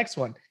wait for the next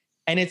one.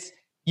 And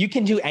you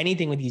can do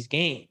anything with these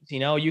games. You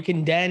know, you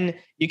can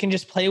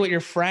just play with your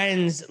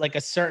friends, like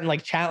a certain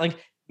like challenge.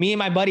 Like me and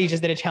my buddy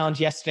just did a challenge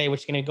yesterday,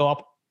 which is going to go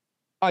up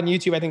on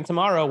YouTube, I think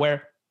tomorrow,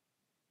 where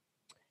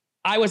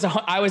I was the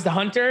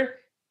hunter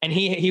and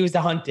he was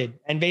the hunted.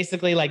 And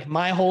basically like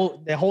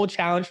the whole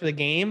challenge for the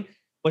game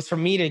was for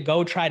me to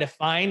go try to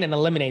find and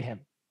eliminate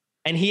him.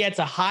 And he had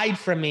to hide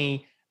from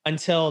me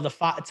until the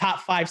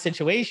top 5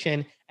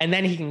 situation. And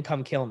then he can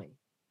come kill me.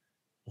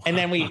 Wow.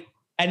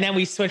 And then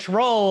we switch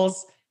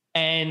roles.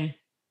 And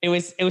it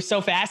was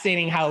so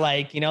fascinating how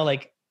like, you know,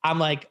 like I'm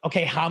like,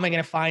 okay, how am I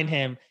going to find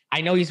him? I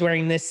know he's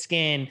wearing this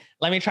skin.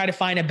 Let me try to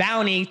find a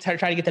bounty to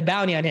try to get the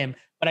bounty on him.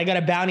 But I got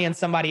a bounty on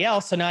somebody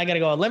else. So now I got to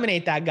go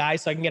eliminate that guy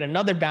so I can get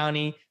another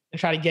bounty and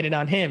try to get it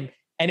on him.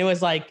 And it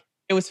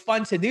was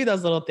fun to do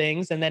those little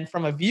things. And then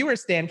from a viewer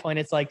standpoint,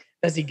 it's like,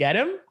 does he get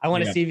him? I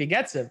want to see if he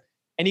gets him.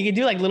 And you can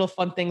do like little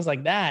fun things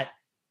like that.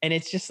 And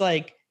it's just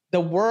like, the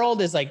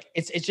world is like,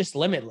 it's just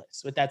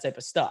limitless with that type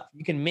of stuff.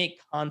 You can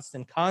make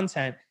constant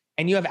content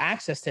and you have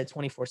access to it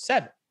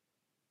 24/7.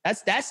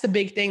 That's the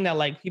big thing that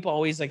like people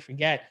always like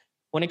forget.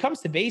 When it comes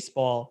to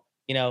baseball,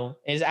 you know,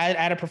 is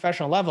at a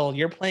professional level,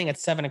 you're playing at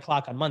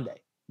 7:00 on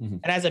Monday. Mm-hmm.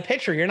 And as a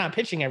pitcher, you're not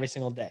pitching every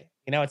single day.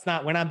 You know,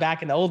 we're not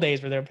back in the old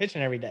days where they're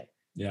pitching every day.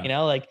 Yeah. You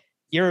know, like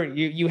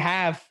you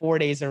have 4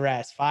 days of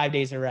rest, 5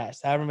 days of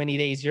rest, however many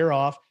days you're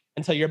off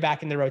until you're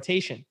back in the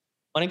rotation.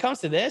 When it comes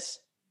to this,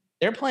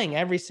 they're playing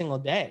every single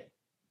day,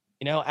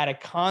 you know, at a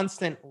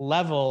constant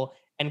level,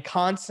 and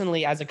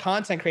constantly as a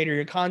content creator,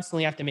 you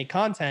constantly have to make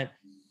content.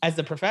 As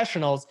the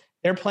professionals,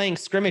 they're playing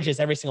scrimmages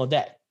every single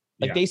day.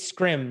 Like they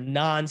scrim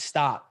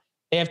nonstop.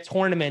 They have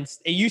tournaments.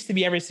 It used to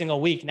be every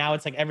single week. Now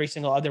it's like every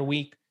single other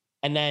week.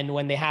 And then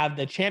when they have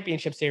the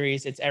championship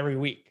series, it's every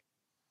week.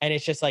 And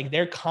it's just like,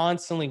 they're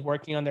constantly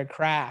working on their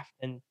craft.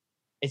 And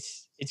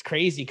it's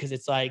crazy because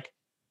it's like,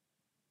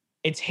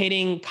 it's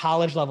hitting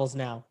college levels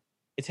now.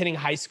 It's hitting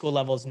high school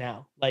levels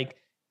now. Like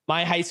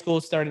my high school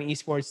started an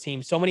esports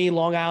team. So many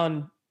Long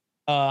Island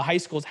high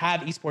schools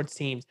have esports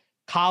teams,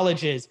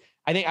 colleges.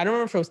 I don't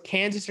remember if it was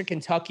Kansas or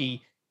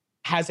Kentucky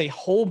has a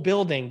whole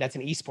building that's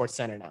an esports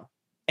center now.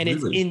 And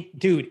really?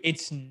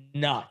 It's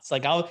nuts.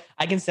 Like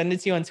I can send it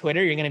to you on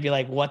Twitter. You're going to be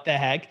like, what the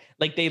heck?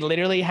 Like they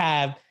literally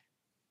have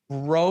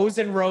rows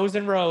and rows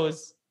and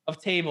rows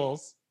of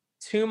tables,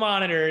 2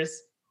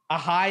 monitors, a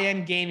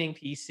high-end gaming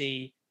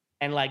PC,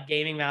 and like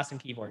gaming mouse and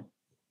keyboard.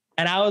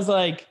 And I was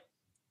like,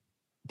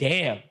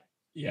 damn.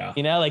 Yeah.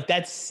 You know, like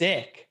that's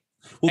sick.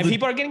 Well, and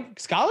people are getting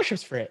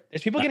scholarships for it.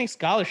 There's people getting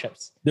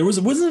scholarships.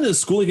 Wasn't it a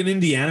school like in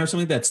Indiana or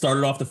something that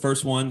started off the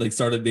first one? Like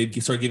they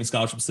started giving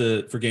scholarships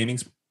for gaming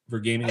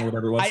or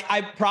whatever it was.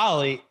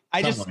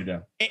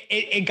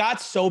 It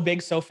got so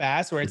big so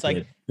fast where it's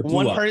like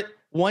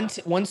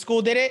one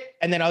school did it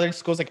and then other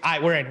schools like, all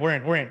right, we're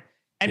in.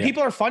 And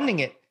people are funding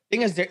it.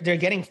 Thing is they're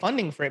getting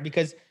funding for it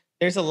because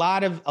there's a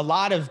lot of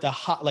the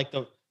hot, like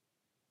the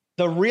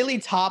really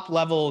top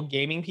level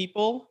gaming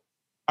people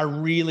are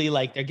really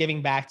like, they're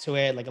giving back to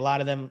it. Like a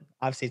lot of them,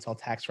 obviously it's all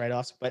tax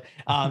write-offs, but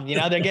you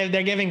know, they're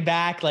giving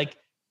back, like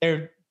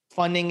they're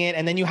funding it.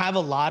 And then you have a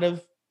lot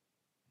of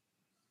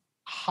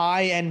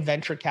high-end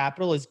venture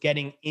capital is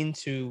getting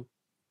into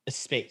the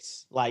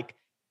space. Like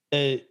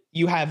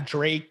you have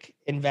Drake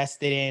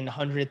invested in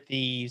 100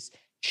 Thieves.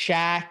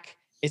 Shaq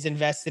is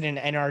invested in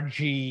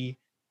NRG.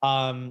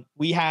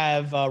 We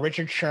have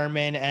Richard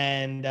Sherman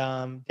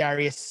and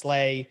Darius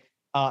Slay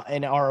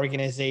in our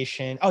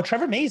organization. Oh,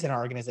 Trevor May's in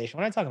our organization.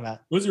 What am I talking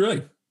about? Was he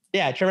really?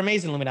 Yeah, Trevor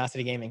Mays in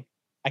Luminosity Gaming.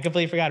 I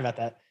completely forgot about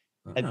that.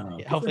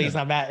 Hopefully he's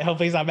not mad.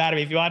 Hopefully he's not mad at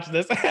me if you watch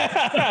this.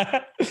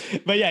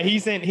 But yeah,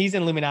 he's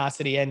in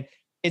Luminosity, and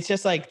it's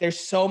just like there's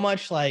so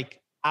much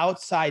like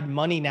outside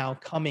money now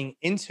coming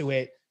into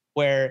it,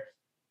 where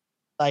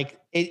like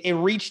it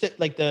reached it,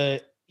 like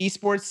the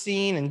esports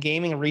scene and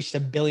gaming reached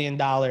 $1 billion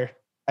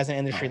as an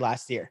industry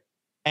last year,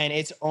 and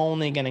it's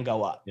only going to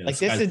go up. Yeah, like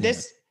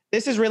this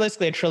is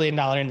realistically $1 trillion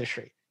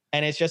industry,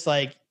 and it's just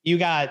like you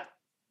got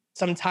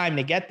some time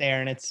to get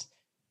there, and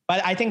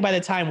but I think by the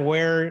time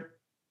we're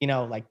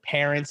like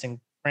parents and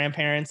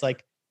grandparents,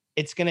 like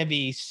it's going to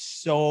be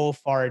so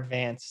far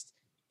advanced.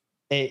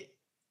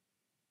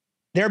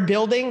 They're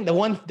building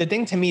the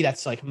thing to me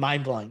that's like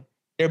mind blowing.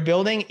 They're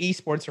building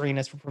esports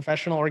arenas for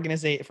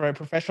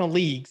professional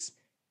leagues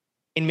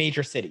in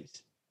major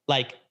cities,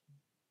 like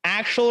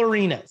actual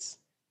arenas.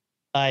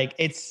 Like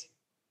it's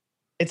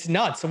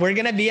nuts. So we're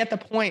going to be at the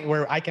point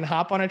where I can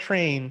hop on a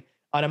train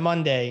on a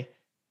Monday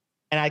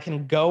and I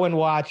can go and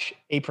watch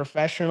a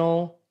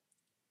professional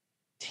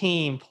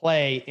team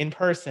play in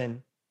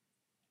person,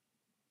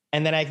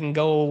 and then I can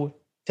go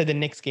to the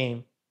Knicks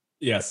game.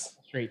 Yes.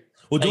 Street.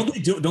 Well,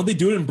 don't they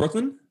do it in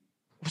Brooklyn?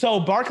 So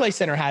Barclays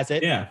Center has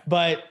it. Yeah.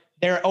 But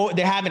they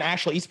have an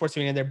actual esports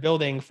arena they're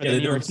building for the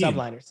New York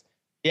Subliners.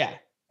 Yeah.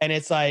 And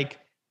it's like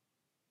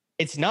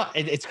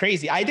it's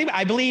crazy.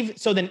 I believe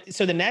so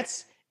the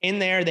Nets in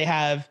there, they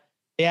have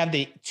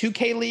the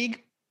 2K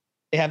league.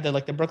 They have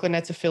the Brooklyn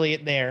Nets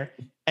affiliate there.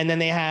 And then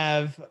they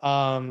have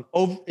I don't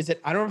know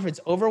if it's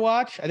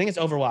Overwatch. I think it's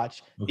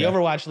Overwatch. Okay. The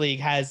Overwatch League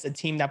has a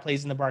team that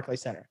plays in the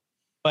Barclays Center.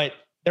 But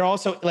they're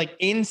also like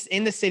in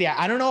the city.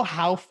 I don't know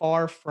how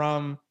far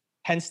from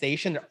Penn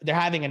Station. They're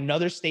having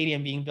another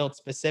stadium being built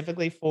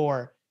specifically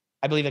for,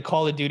 I believe, the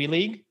Call of Duty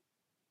League.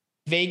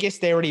 Vegas,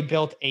 they already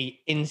built a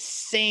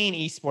insane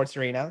esports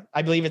arena.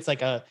 I believe it was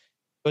like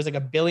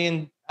 $1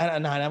 billion. I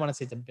don't know. I want to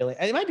say it's $1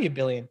 billion. It might be $1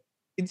 billion.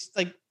 It's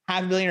like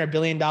 $500 million or $1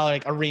 billion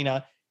like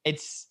arena.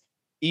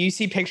 You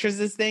see pictures of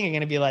this thing, you're going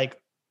to be like,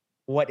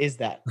 what is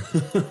that?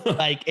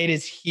 Like, it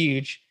is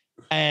huge.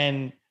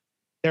 And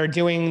they're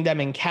doing them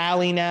in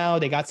Cali now.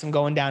 They got some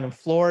going down in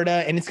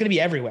Florida, and it's going to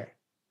be everywhere.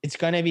 It's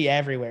going to be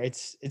everywhere.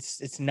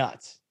 It's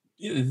nuts.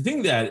 The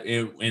thing that,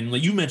 and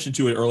like you mentioned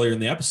to it earlier in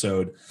the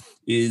episode,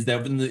 is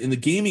that in the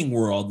gaming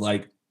world,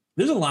 like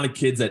there's a lot of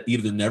kids that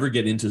either never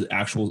get into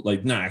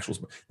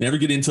never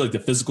get into like the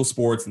physical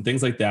sports and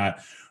things like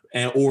that.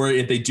 Or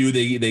if they do,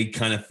 they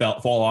kind of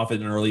fall off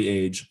at an early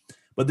age.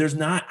 But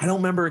I don't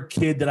remember a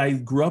kid that I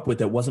grew up with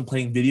that wasn't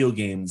playing video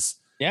games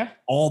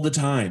all the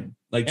time,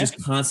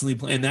 just constantly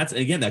playing.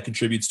 And that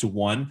contributes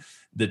to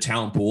the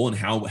talent pool and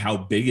how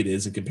big it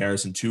is in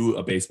comparison to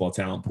a baseball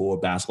talent pool, a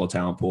basketball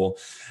talent pool.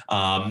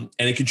 And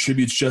it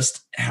contributes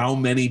just how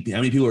many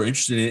people are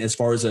interested in it as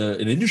far as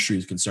an industry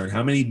is concerned,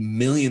 how many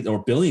millions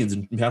or billions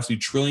and possibly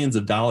trillions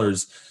of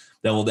dollars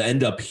that will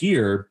end up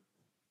here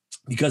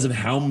because of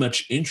how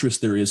much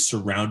interest there is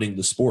surrounding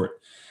the sport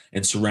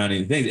and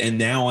surrounding things. And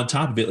now on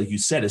top of it, like you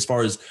said, as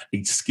far as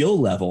a skill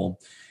level,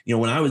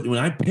 when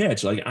I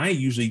pitch, like I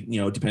usually,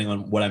 depending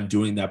on what I'm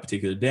doing that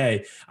particular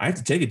day, I have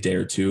to take a day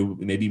or two,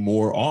 maybe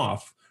more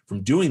off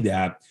from doing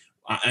that.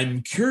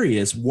 I'm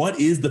curious, what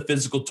is the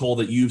physical toll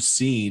that you've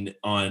seen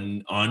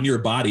on your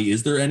body?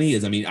 Is there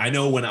any? I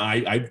know when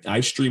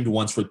I streamed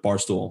once for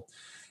Barstool,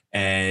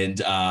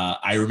 and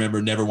I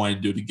remember never wanting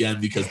to do it again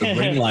because the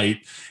ring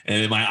light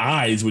and my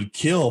eyes would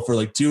kill for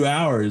like 2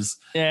 hours.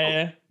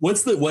 Yeah.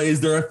 What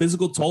is there a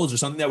physical toll? Is there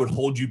something that would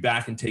hold you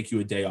back and take you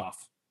a day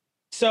off?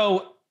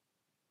 So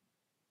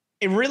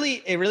it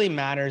really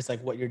matters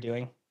like what you're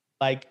doing.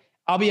 Like,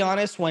 I'll be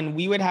honest, when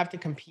we would have to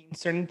compete in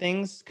certain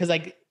things, because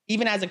like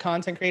even as a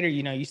content creator,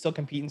 you still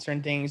compete in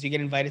certain things, you get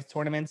invited to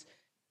tournaments.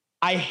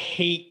 I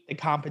hate the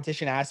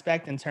competition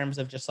aspect in terms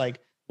of just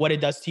like what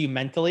it does to you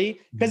mentally,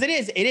 because it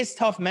is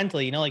tough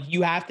mentally, like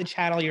you have to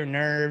channel your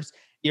nerves.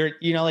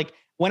 Like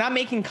when I'm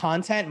making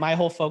content, my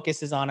whole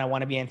focus is on, I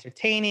want to be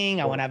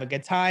entertaining. I want to have a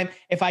good time.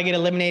 If I get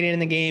eliminated in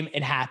the game,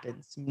 it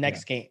happens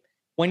next game.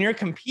 When you're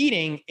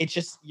competing, it's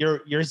just,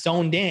 you're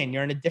zoned in,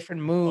 you're in a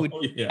different mood.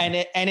 Oh, yeah.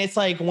 And it's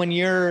like when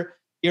your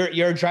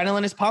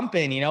adrenaline is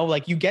pumping,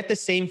 like you get the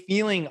same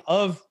feeling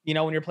of,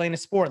 when you're playing a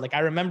sport. Like I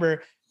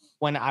remember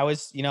when I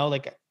was,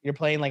 like you're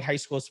playing like high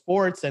school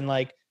sports, and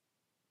like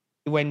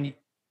when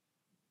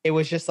it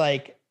was just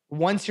like,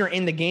 once you're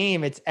in the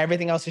game, it's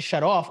everything else is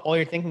shut off. All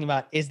you're thinking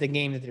about is the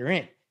game that you're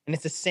in. And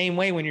it's the same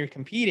way when you're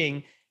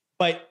competing.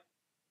 But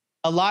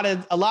a lot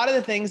of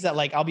the things that,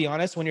 like, I'll be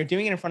honest, when you're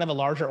doing it in front of a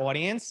larger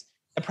audience,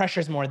 the pressure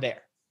is more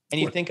there. And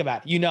you think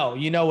about it, you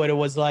know what it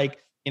was like,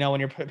 when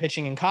you're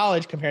pitching in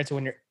college compared to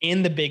when you're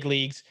in the big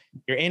leagues,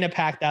 you're in a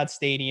packed out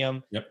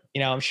stadium. Yep.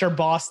 I'm sure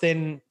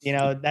Boston,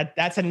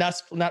 that's a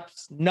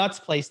nuts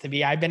place to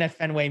be. I've been at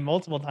Fenway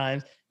multiple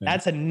times. Yeah.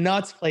 That's a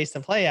nuts place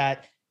to play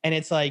at. And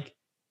it's like,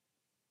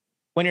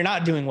 when you're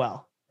not doing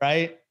well,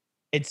 right?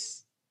 It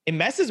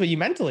messes with you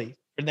mentally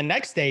for the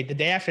next day, the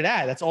day after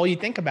that. That's all you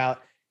think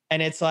about.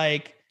 And it's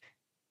like,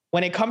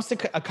 when it comes to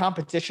a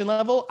competition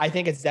level, I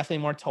think it's definitely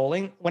more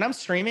tolling. When I'm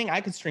streaming,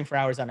 I could stream for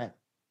hours on it.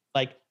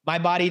 Like my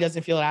body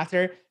doesn't feel it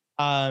after.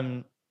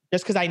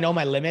 Just because I know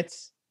my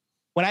limits.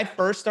 When I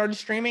first started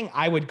streaming,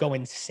 I would go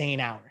insane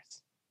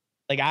hours.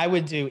 Like I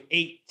would do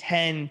 8,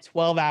 10,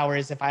 12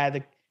 hours if I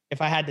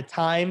had the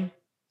time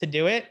to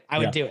do it, I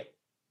would do it.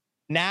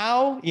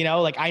 Now, you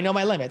know, like I know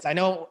my limits. I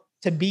know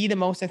to be the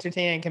most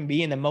entertaining I can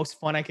be and the most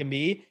fun I can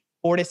be,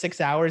 4 to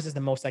 6 hours is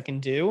the most I can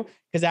do.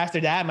 Because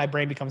after that, my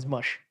brain becomes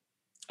mush.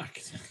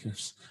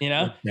 You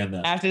know,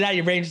 after that,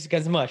 your brain just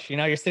becomes mush. You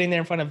know, you're sitting there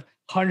in front of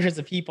hundreds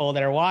of people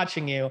that are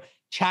watching you,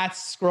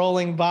 chats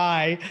scrolling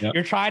by. Yep.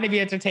 You're trying to be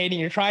entertaining.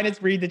 You're trying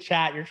to read the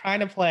chat. You're trying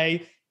to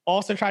play.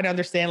 Also trying to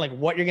understand like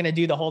what you're going to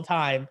do the whole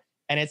time.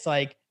 And it's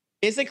like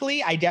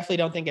physically, I definitely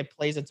don't think it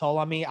plays a toll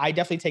on me. I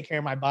definitely take care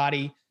of my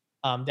body.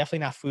 Definitely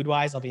not food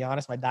wise. I'll be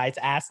honest. My diet's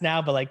ass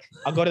now, but like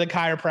I'll go to the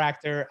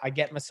chiropractor. I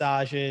get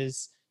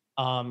massages.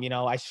 You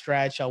know, I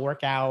stretch, I'll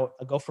work out,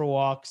 I'll go for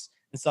walks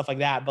and stuff like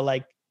that. But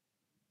like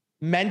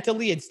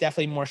mentally, it's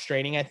definitely more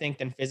straining, I think,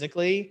 than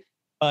physically.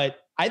 But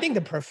I think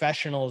the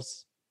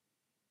professionals,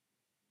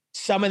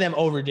 some of them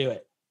overdo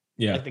it.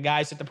 Yeah. Like the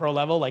guys at the pro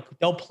level, like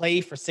they'll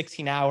play for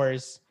 16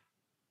 hours.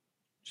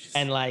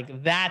 And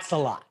like, that's a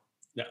lot.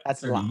 Yeah.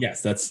 That's a lot.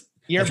 Yes.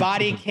 Your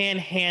body can't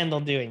handle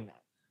doing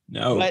that.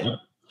 No.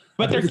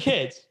 But they're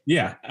kids.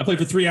 Yeah. I played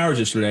for 3 hours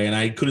yesterday and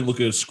I couldn't look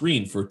at a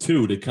screen for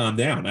 2 to calm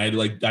down. I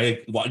got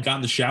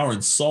in the shower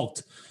and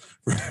sulked.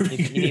 You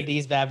need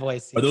these bad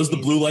boys. Are those the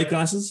blue light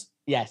glasses?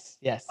 Yes.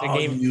 Oh,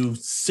 you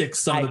sick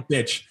son of a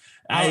bitch.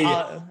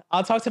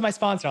 I'll talk to my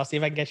sponsor. I'll see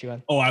if I can get you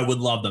one. Oh, I would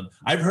love them.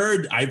 I've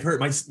heard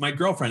my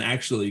girlfriend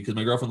actually, because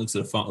my girlfriend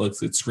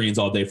looks at screens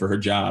all day for her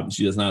job.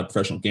 She is not a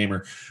professional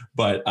gamer,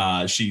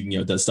 but she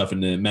does stuff in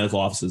the medical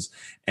offices,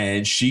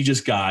 and she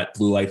just got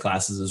blue light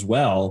glasses as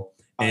well.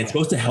 And it's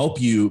supposed to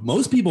help you.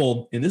 Most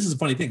people, and this is a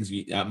funny thing,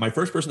 my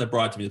first person that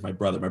brought it to me is my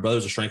brother. My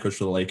brother's a strength coach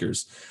for the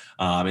Lakers,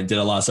 and did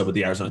a lot of stuff with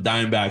the Arizona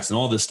Diamondbacks and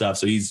all this stuff.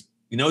 So he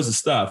knows his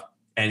stuff,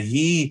 and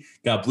he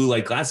got blue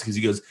light glasses because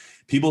he goes,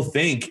 people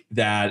think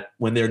that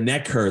when their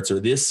neck hurts or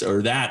this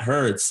or that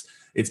hurts,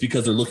 it's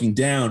because they're looking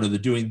down or they're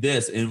doing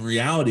this. In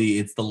reality,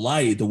 it's the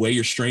light. The way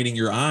you're straining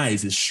your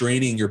eyes is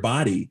straining your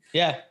body.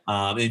 Yeah.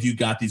 And if you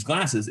got these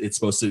glasses, it's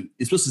supposed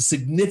to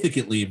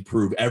significantly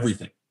improve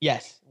everything.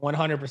 Yes,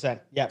 100%.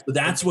 Yeah. So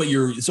that's what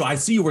so I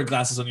see you wear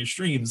glasses on your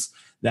streams.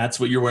 That's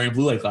what you're wearing,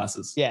 blue light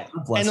glasses. Yeah.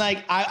 And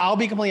like, I'll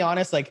be completely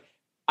honest. Like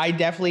I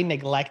definitely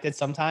neglect it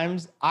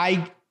sometimes.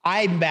 I'm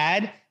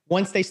bad.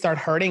 Once they start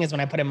hurting is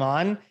when I put them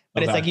on.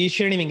 But it's like, you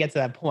shouldn't even get to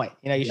that point.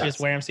 You know, you should just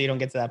wear them so you don't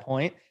get to that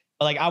point.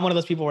 But like, I'm one of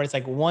those people where it's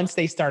like, once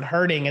they start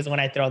hurting is when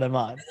I throw them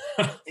on.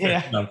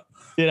 Yeah.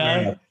 You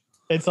know,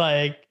 it's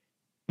like,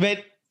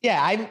 but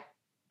yeah, I'm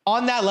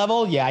on that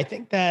level. Yeah. I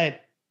think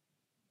that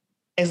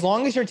as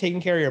long as you're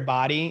taking care of your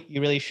body,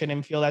 you really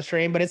shouldn't feel that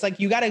strain, but it's like,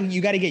 you gotta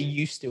get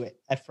used to it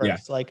at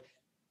first. Yeah. Like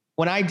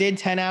when I did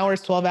 10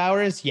 hours, 12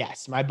 hours,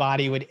 yes, my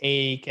body would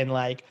ache. And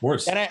like,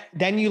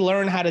 then you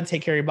learn how to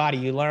take care of your body.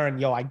 You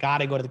learn, I got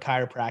to go to the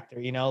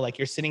chiropractor, like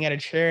you're sitting at a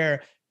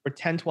chair for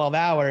 10, 12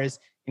 hours,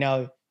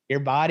 your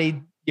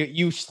body,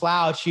 you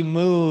slouch, you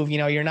move,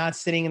 you're not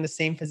sitting in the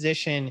same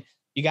position.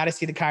 You got to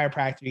see the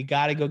chiropractor. You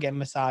got to go get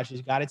massages.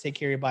 You got to take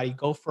care of your body.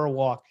 Go for a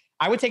walk.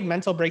 I would take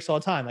mental breaks all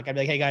the time. Like I'd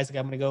be like, hey guys, like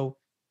I'm going to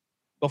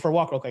go for a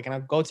walk real quick. And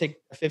I'll go take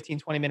a 15,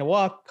 20-minute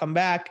walk, come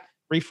back,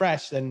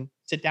 refresh, then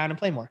sit down and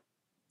play more.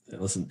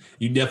 Listen,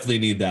 you definitely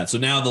need that. So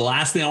now the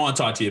last thing I want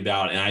to talk to you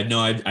about, and I know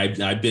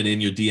I've been in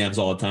your DMs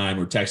all the time.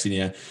 We're texting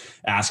you,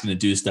 asking to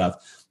do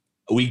stuff.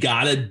 We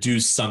got to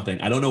do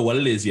something. I don't know what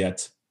it is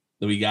yet.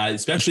 We got,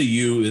 especially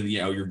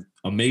you're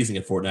amazing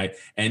at Fortnite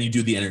and you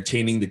do the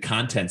entertaining, the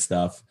content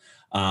stuff.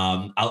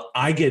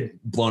 I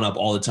get blown up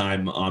all the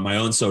time on my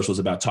own socials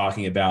about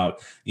talking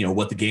about,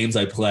 what the games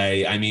I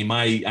play. I mean,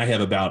 I have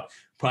about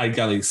probably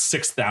got like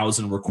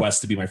 6,000 requests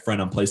to be my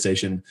friend on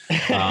PlayStation.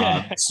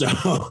 So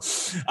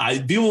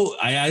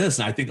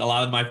listen, I think a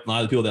lot of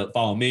the people that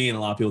follow me and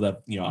a lot of people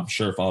that, I'm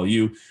sure follow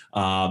you,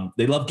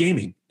 they love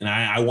gaming. And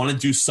I want to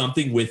do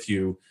something with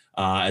you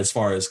as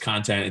far as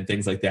content and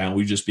things like that. And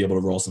we just be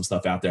able to roll some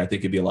stuff out there. I think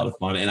it'd be a lot of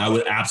fun. And I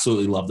would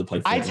absolutely love to play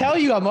Fortnite. I tell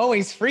you, I'm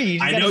always free.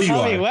 I know you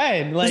are. Tell me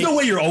when. There's no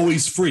way you're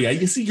always free.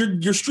 You see,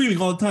 you're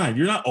streaming all the time.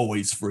 You're not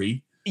always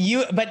free.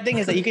 But the thing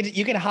is that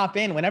you can hop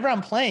in whenever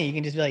I'm playing. You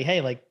can just be like, hey,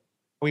 like,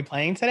 are we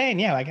playing today?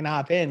 And yeah, I can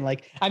hop in.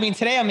 Like, I mean,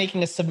 today I'm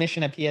making a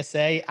submission at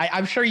PSA.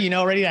 I'm sure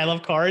already. I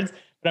love cards,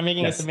 but I'm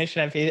making a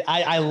submission at PSA.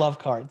 I love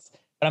cards,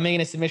 but I'm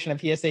making a submission at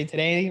PSA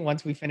today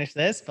once we finish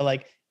this. But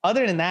like,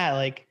 other than that,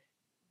 like,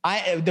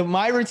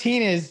 my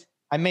routine is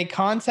I make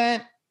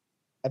content,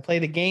 I play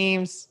the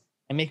games,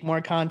 I make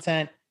more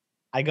content,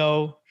 I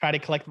go try to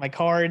collect my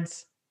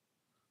cards,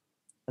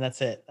 and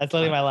that's it. That's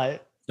literally my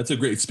life. That's a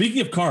great.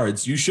 Speaking of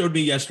cards, you showed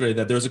me yesterday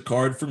that there's a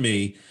card for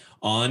me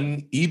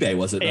on eBay.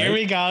 Was it? Here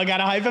we go. Got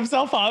to hype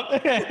himself up.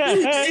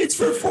 It's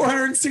for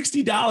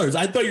 $460.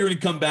 I thought you were going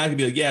to come back and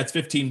be like, yeah, it's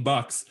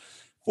 $15.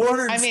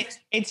 I mean,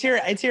 it's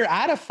your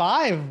out of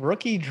 5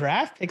 rookie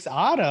draft picks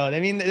auto. I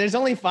mean, there's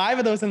only 5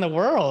 of those in the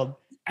world.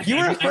 You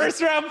were a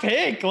first round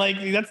pick. Like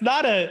that's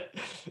not a.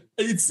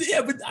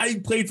 But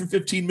I played for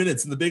 15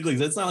 minutes in the big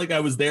leagues. It's not like I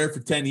was there for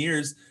 10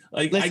 years.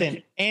 Like,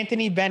 listen,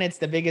 Anthony Bennett's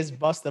the biggest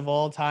bust of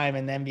all time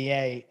in the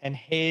NBA, and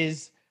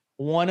his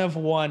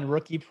 1-of-1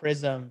 rookie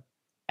prism,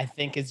 I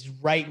think, is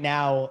right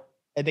now.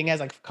 I think has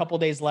like a couple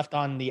days left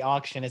on the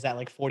auction. Is at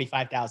like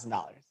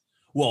 $45,000.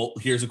 Well,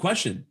 here's a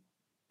question,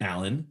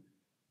 Alan.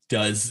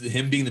 Does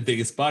him being the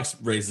biggest bucks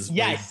raises?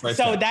 Yes.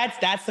 So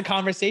that's the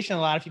conversation a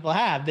lot of people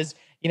have. This,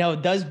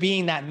 does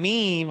being that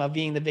meme of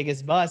being the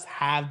biggest bust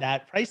have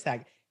that price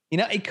tag?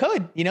 It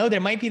could. There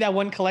might be that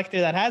one collector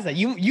that has that.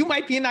 You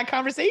might be in that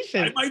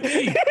conversation. I might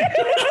be.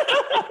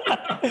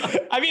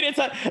 I mean,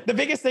 the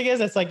biggest thing is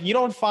it's like you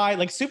don't find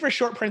like super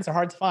short prints are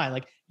hard to find.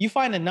 Like you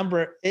find a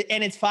number,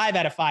 and it's 5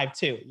 out of 5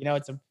 too.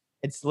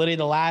 It's literally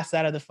the last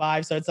out of the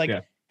 5. So it's like,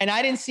 and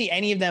I didn't see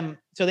any of them.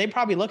 So they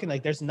probably looking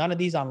like there's none of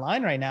these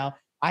online right now.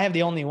 I have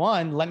the only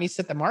one. Let me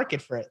set the market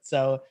for it.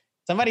 So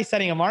somebody's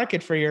setting a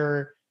market for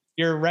your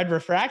red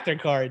refractor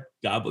card.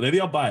 God,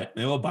 maybe I'll buy it.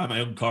 Maybe I'll buy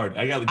my own card.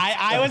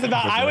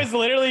 I was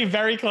literally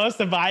very close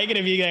to buying it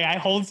and being like, I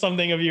hold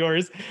something of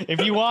yours. If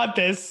you want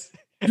this,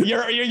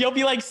 you'll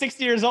be like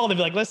 60 years old and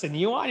be like, listen,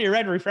 you want your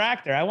red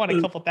refractor? I want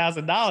a couple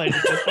 $1,000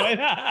 at this point.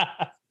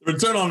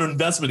 Return on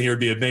investment here would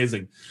be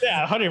amazing.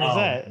 Yeah,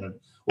 100%.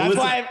 That's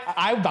why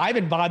I've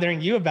been bothering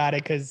you about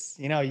it because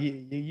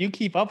you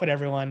keep up with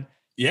everyone.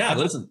 Yeah,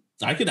 listen.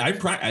 I've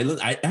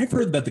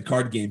heard about the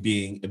card game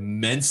being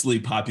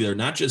immensely popular,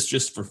 not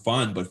just for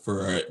fun, but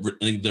for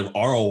the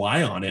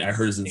ROI on it. I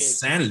heard is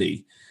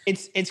insanity.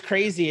 It's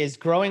crazy. Is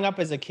growing up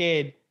as a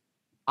kid,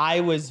 I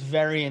was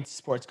very into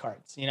sports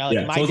cards.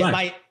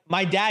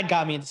 My dad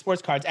got me into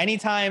sports cards.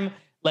 Anytime,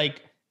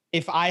 like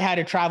if I had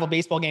a travel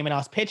baseball game and I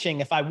was pitching,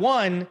 if I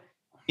won,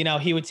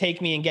 he would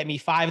take me and get me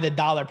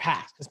 $5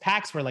 packs because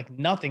packs were like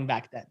nothing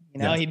back then.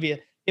 He'd be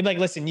like,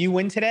 listen, you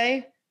win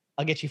today,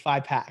 I'll get you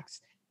 5 packs.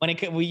 When I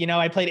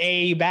played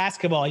AAU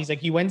basketball. He's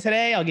like, you win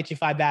today, I'll get you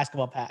 5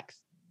 basketball packs,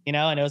 and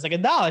it was like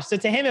 $1. So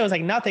to him, it was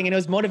like nothing. And it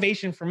was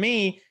motivation for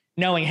me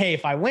knowing, hey,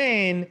 if I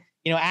win,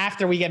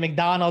 after we get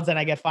McDonald's and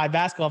I get 5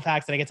 basketball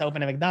packs and I get to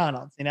open a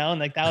McDonald's, and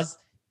like that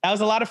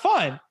was a lot of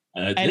fun.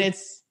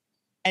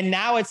 And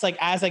now it's like,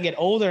 as I get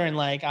older and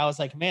like, I was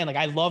like, man, like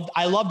I love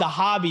the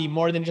hobby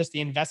more than just the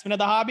investment of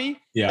the hobby.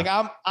 Yeah.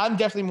 Like I'm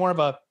definitely more of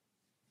a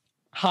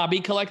hobby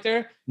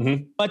collector,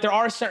 but there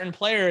are certain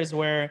players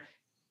where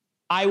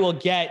I will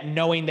get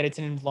knowing that it's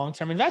a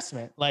long-term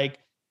investment. Like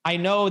I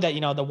know that,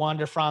 the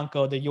Wander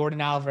Franco, the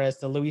Jordan Alvarez,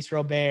 the Luis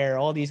Robert,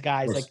 all these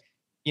guys, like,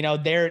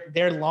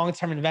 they're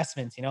long-term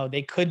investments.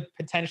 They could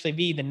potentially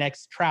be the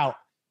next Trout.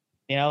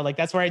 Like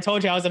that's where I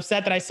told you I was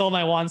upset that I sold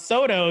my Juan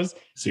Soto's.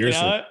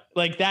 Seriously,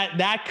 like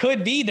that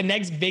could be the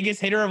next biggest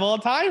hitter of all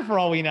time for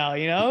all we know.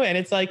 And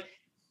it's like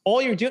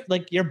all you're doing,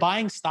 like you're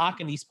buying stock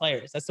in these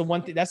players. That's the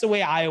one thing. That's the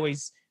way I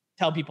always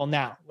tell people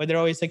now. Where they're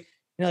always like,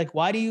 like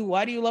why do you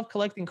love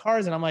collecting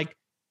cards? And I'm like,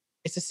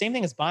 it's the same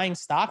thing as buying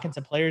stock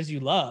into players you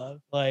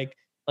love. Like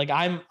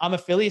I'm a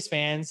Phillies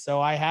fan,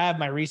 so I have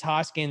my Rhys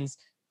Hoskins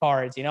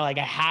cards. Like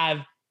I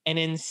have an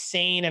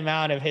insane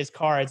amount of his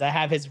cards. I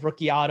have his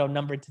rookie auto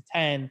numbered to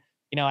 10.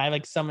 I have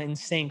like some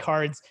insane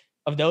cards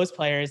of those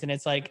players, and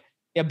it's like,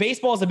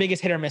 baseball is the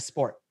biggest hit or miss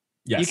sport.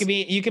 Yes.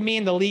 You can be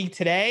in the league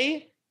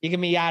today, you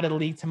can be out of the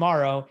league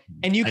tomorrow,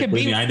 and you could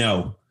be. I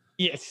know.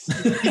 Yes,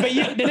 but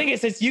the thing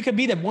is, you could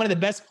be one of the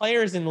best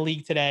players in the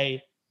league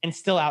today and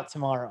still out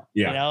tomorrow.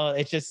 Yeah.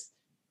 It's just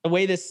the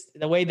way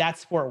that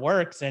sport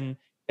works, and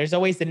there's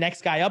always the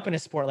next guy up in a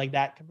sport like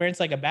that. Compared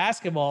to like a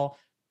basketball,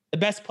 the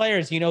best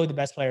players, who the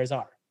best players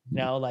are.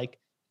 Like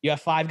you have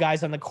 5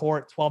 guys on the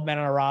court, 12 men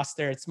on a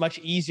roster. It's much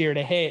easier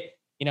to hit,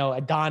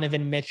 a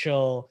Donovan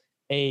Mitchell,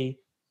 I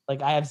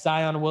have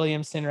Zion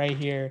Williamson right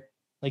here.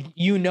 Like,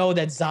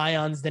 that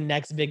Zion's the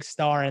next big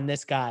star in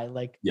this guy.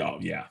 Like, yeah.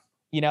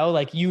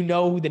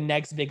 Who the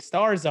next big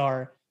stars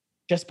are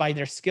just by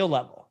their skill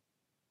level.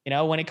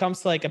 When it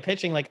comes to like a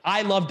pitching, like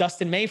I love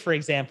Dustin May, for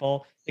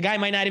example. The guy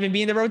might not even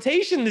be in the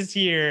rotation this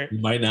year. He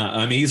might not.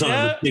 I mean, he's on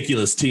a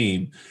ridiculous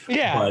team.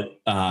 Yeah.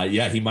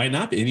 But he might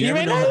not be. And you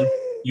never know.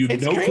 You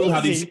have no clue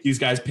how these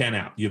guys pan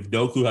out. You have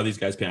no clue how these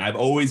guys pan out. I've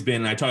always been,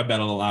 and I talk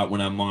about it a lot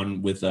when I'm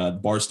on with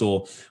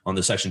Barstool on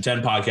the Section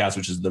 10 podcast,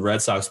 which is the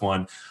Red Sox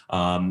one.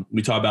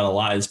 We talk about a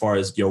lot as far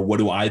as, what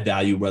do I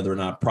value, whether or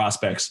not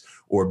prospects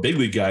or big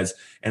league guys.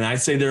 And I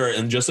say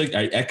and just like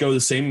I echo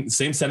the same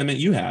sentiment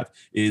you have,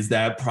 is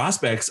that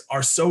prospects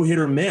are so hit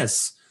or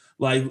miss.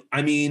 Like,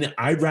 I mean,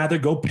 I'd rather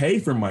go pay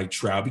for Mike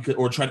Trout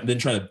than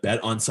try to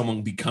bet on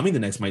someone becoming the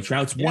next Mike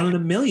Trout. It's 1 in a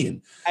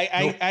million.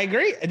 I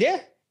agree. Yeah.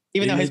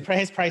 Even though his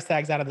price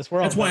tag's out of this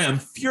world. That's why I'm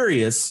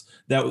furious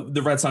that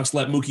the Red Sox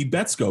let Mookie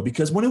Betts go,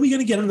 because when are we going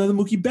to get another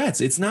Mookie Betts?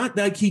 It's not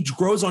like he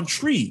grows on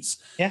trees.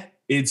 Yeah.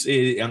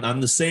 I'm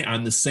the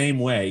same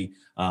way.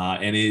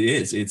 And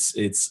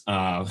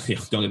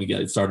don't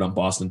get it started on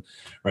Boston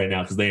right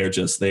now,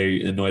 because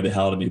they annoy the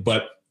hell out of me.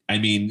 But I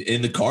mean,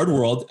 in the card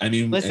world,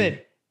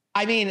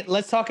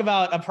 let's talk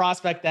about a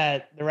prospect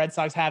that the Red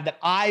Sox have that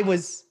I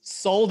was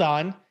sold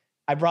on.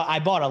 I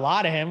bought a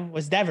lot of him,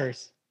 was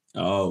Devers.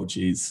 Oh,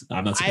 geez.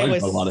 I'm not surprised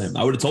about a lot of him.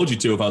 I would have told you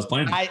to if I was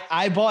playing him.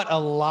 I bought a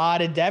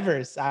lot of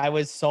Devers. I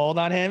was sold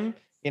on him.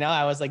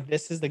 I was like,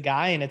 this is the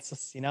guy. And it's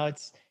just,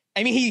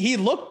 I mean, he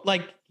looked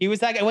like he was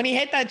that guy. When he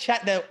hit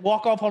that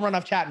walk-off home run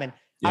off Chapman,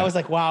 I was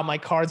like, wow, my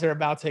cards are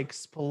about to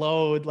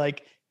explode.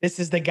 Like, this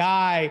is the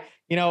guy.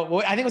 I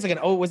think it was like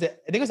I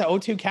think it was an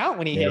 0-2 count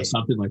when he hit.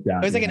 Something like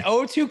that. It was like an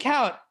 0-2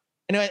 count.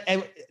 And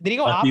did he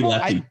go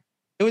oppo?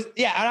 It was,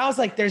 yeah. And I was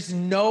like, there's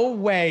no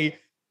way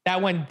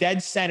that went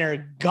dead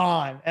center,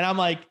 gone. And I'm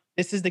like,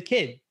 this is the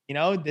kid.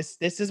 This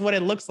is what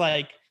it looks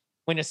like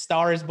when a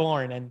star is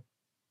born. And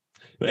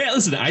yeah,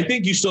 listen, I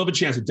think you still have a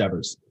chance with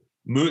Devers.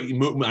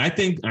 I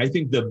think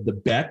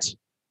the bet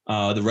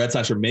the Red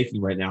Sox are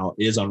making right now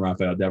is on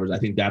Rafael Devers. I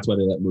think that's why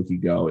they let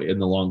Mookie go in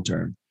the long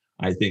term.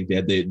 I think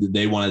that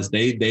they want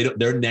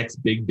their next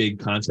big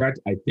contract.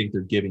 I think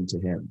they're giving to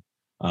him.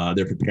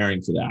 They're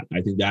preparing for that.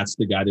 I think that's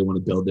the guy they want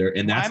to build there,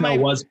 and that's how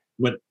it was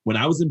when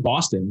I was in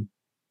Boston.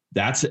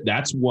 That's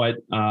when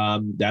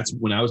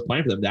I was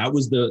playing for them. That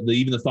was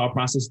even the thought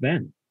process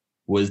then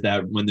was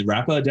that when the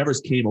Rafael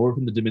Devers came over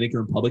from the Dominican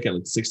Republic at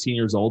like 16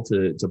 years old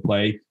to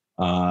play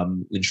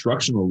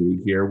instructional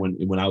league here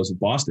when I was in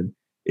Boston.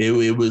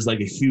 It was like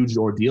a huge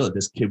ordeal that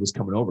this kid was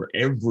coming over.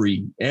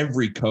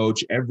 Every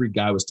coach, every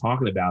guy was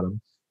talking about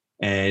him.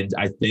 And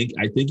I think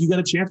you got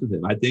a chance with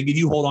him. I think if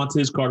you hold on to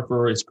his card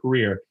for his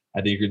career,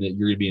 I think you're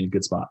gonna be in a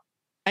good spot.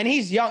 And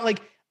he's young.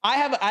 Like I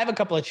have a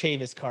couple of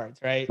Chavis cards,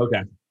 right?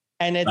 Okay.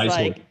 And it's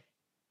like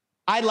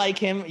I like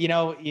him, the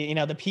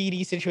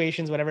PD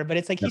situations, whatever, but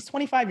it's like he's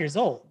 25 years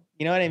old.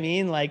 You know what I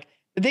mean? Like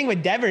the thing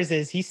with Devers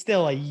is he's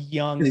still a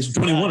young. And he's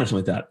 21 or something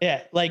like that.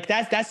 Yeah, like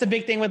that's the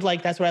big thing with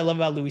that's what I love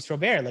about Luis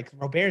Robert. Like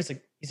Robert's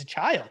he's a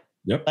child.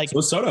 Yep. Like so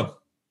is Soto.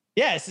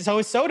 Yes, so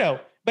is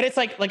Soto. But it's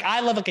like I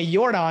love like a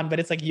Yordan,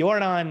 but it's like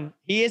Yordan,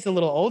 he is a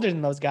little older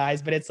than those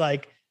guys, but it's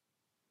like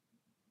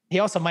he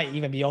also might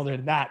even be older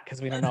than that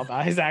because we don't know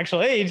about his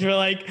actual age. But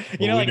like,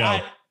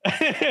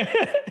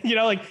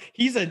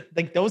 he's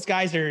those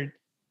guys are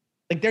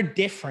like they're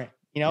different.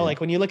 Like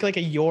when you look at like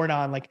a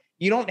Yordan, like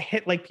you don't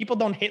hit like people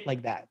don't hit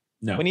like that.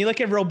 No. When you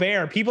look at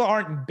Robert, people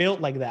aren't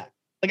built like that.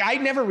 Like I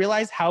never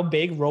realized how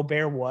big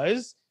Robert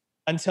was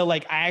until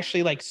like I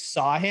actually like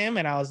saw him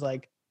and I was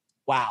like,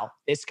 wow,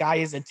 this guy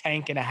is a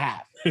tank and a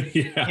half.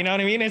 Yeah. You know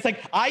what I mean? It's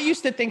like I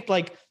used to think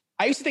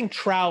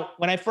Trout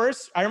when I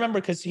remember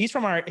because he's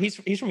from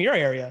your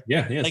area.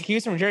 Yeah, yes. Like he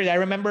was from Jersey. I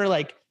remember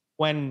like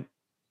when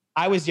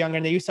I was younger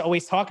and they used to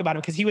always talk about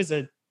him because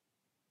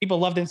people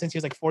loved him since he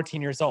was like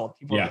 14 years old.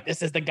 People were like,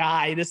 this is the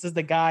guy.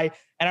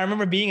 And I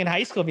remember being in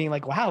high school being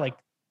like, wow, like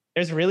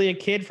there's really a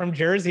kid from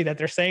Jersey that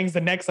they're saying is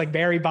the next like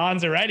Barry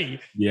Bonds already.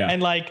 Yeah.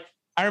 And like,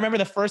 I remember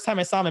the first time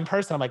I saw him in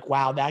person, I'm like,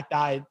 wow, that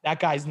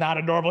guy's not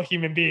a normal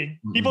human being.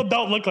 Mm-hmm. People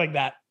don't look like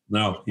that.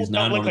 No, he's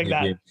not a normal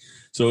human being.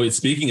 So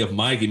speaking of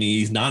Mike, I mean,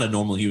 he's not a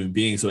normal human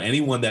being. So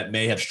anyone that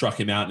may have struck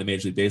him out in a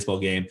Major League Baseball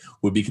game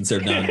would be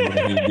considered not a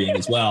normal human being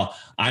as well.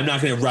 I'm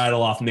not going to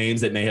rattle off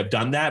names that may have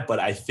done that, but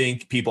I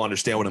think people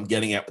understand what I'm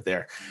getting at with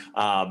there.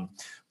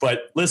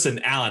 But listen,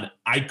 Alan,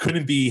 I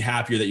couldn't be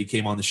happier that you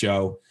came on the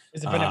show.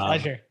 It's been a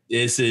pleasure.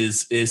 This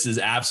is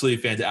absolutely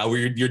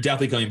fantastic. You're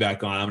definitely coming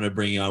back on. I'm going to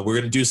bring you on. We're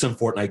going to do some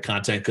Fortnite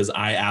content because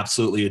I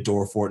absolutely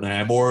adore Fortnite.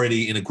 I'm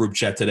already in a group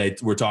chat today.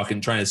 We're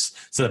trying to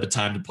set up a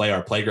time to play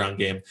our playground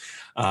game.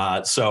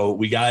 So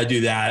we got to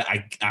do that.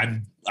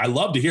 I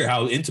love to hear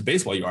how into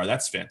baseball you are.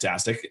 That's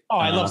fantastic. Oh,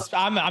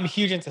 I'm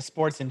huge into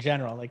sports in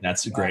general. Like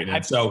that's great.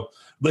 So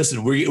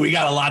listen, we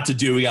got a lot to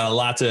do. We got a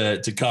lot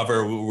to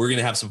cover. We're going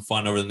to have some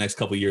fun over the next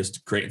couple of years,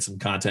 creating some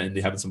content and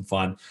having some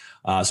fun.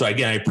 So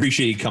again, I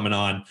appreciate you coming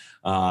on.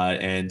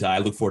 And I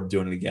look forward to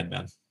doing it again,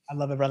 man. I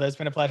love it, brother. It's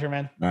been a pleasure,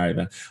 man. All right,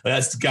 man. Well,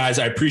 that's guys.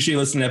 I appreciate you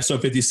listening to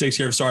episode 56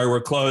 here. Sorry,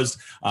 we're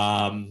closed.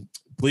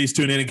 Please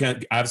tune in.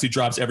 It obviously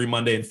drops every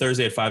Monday and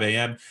Thursday at 5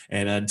 a.m.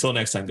 And until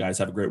next time, guys,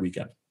 have a great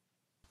weekend.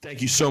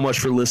 Thank you so much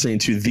for listening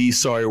to the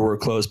Sorry We're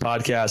Closed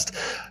podcast.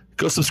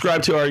 Go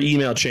subscribe to our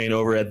email chain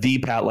over at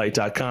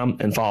thepatlight.com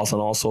and follow us on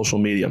all social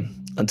media.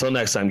 Until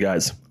next time,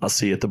 guys, I'll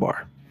see you at the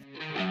bar.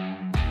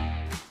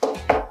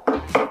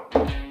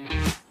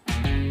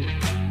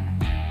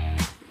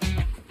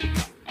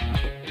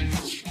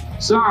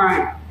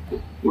 Sorry,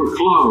 we're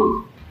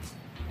closed.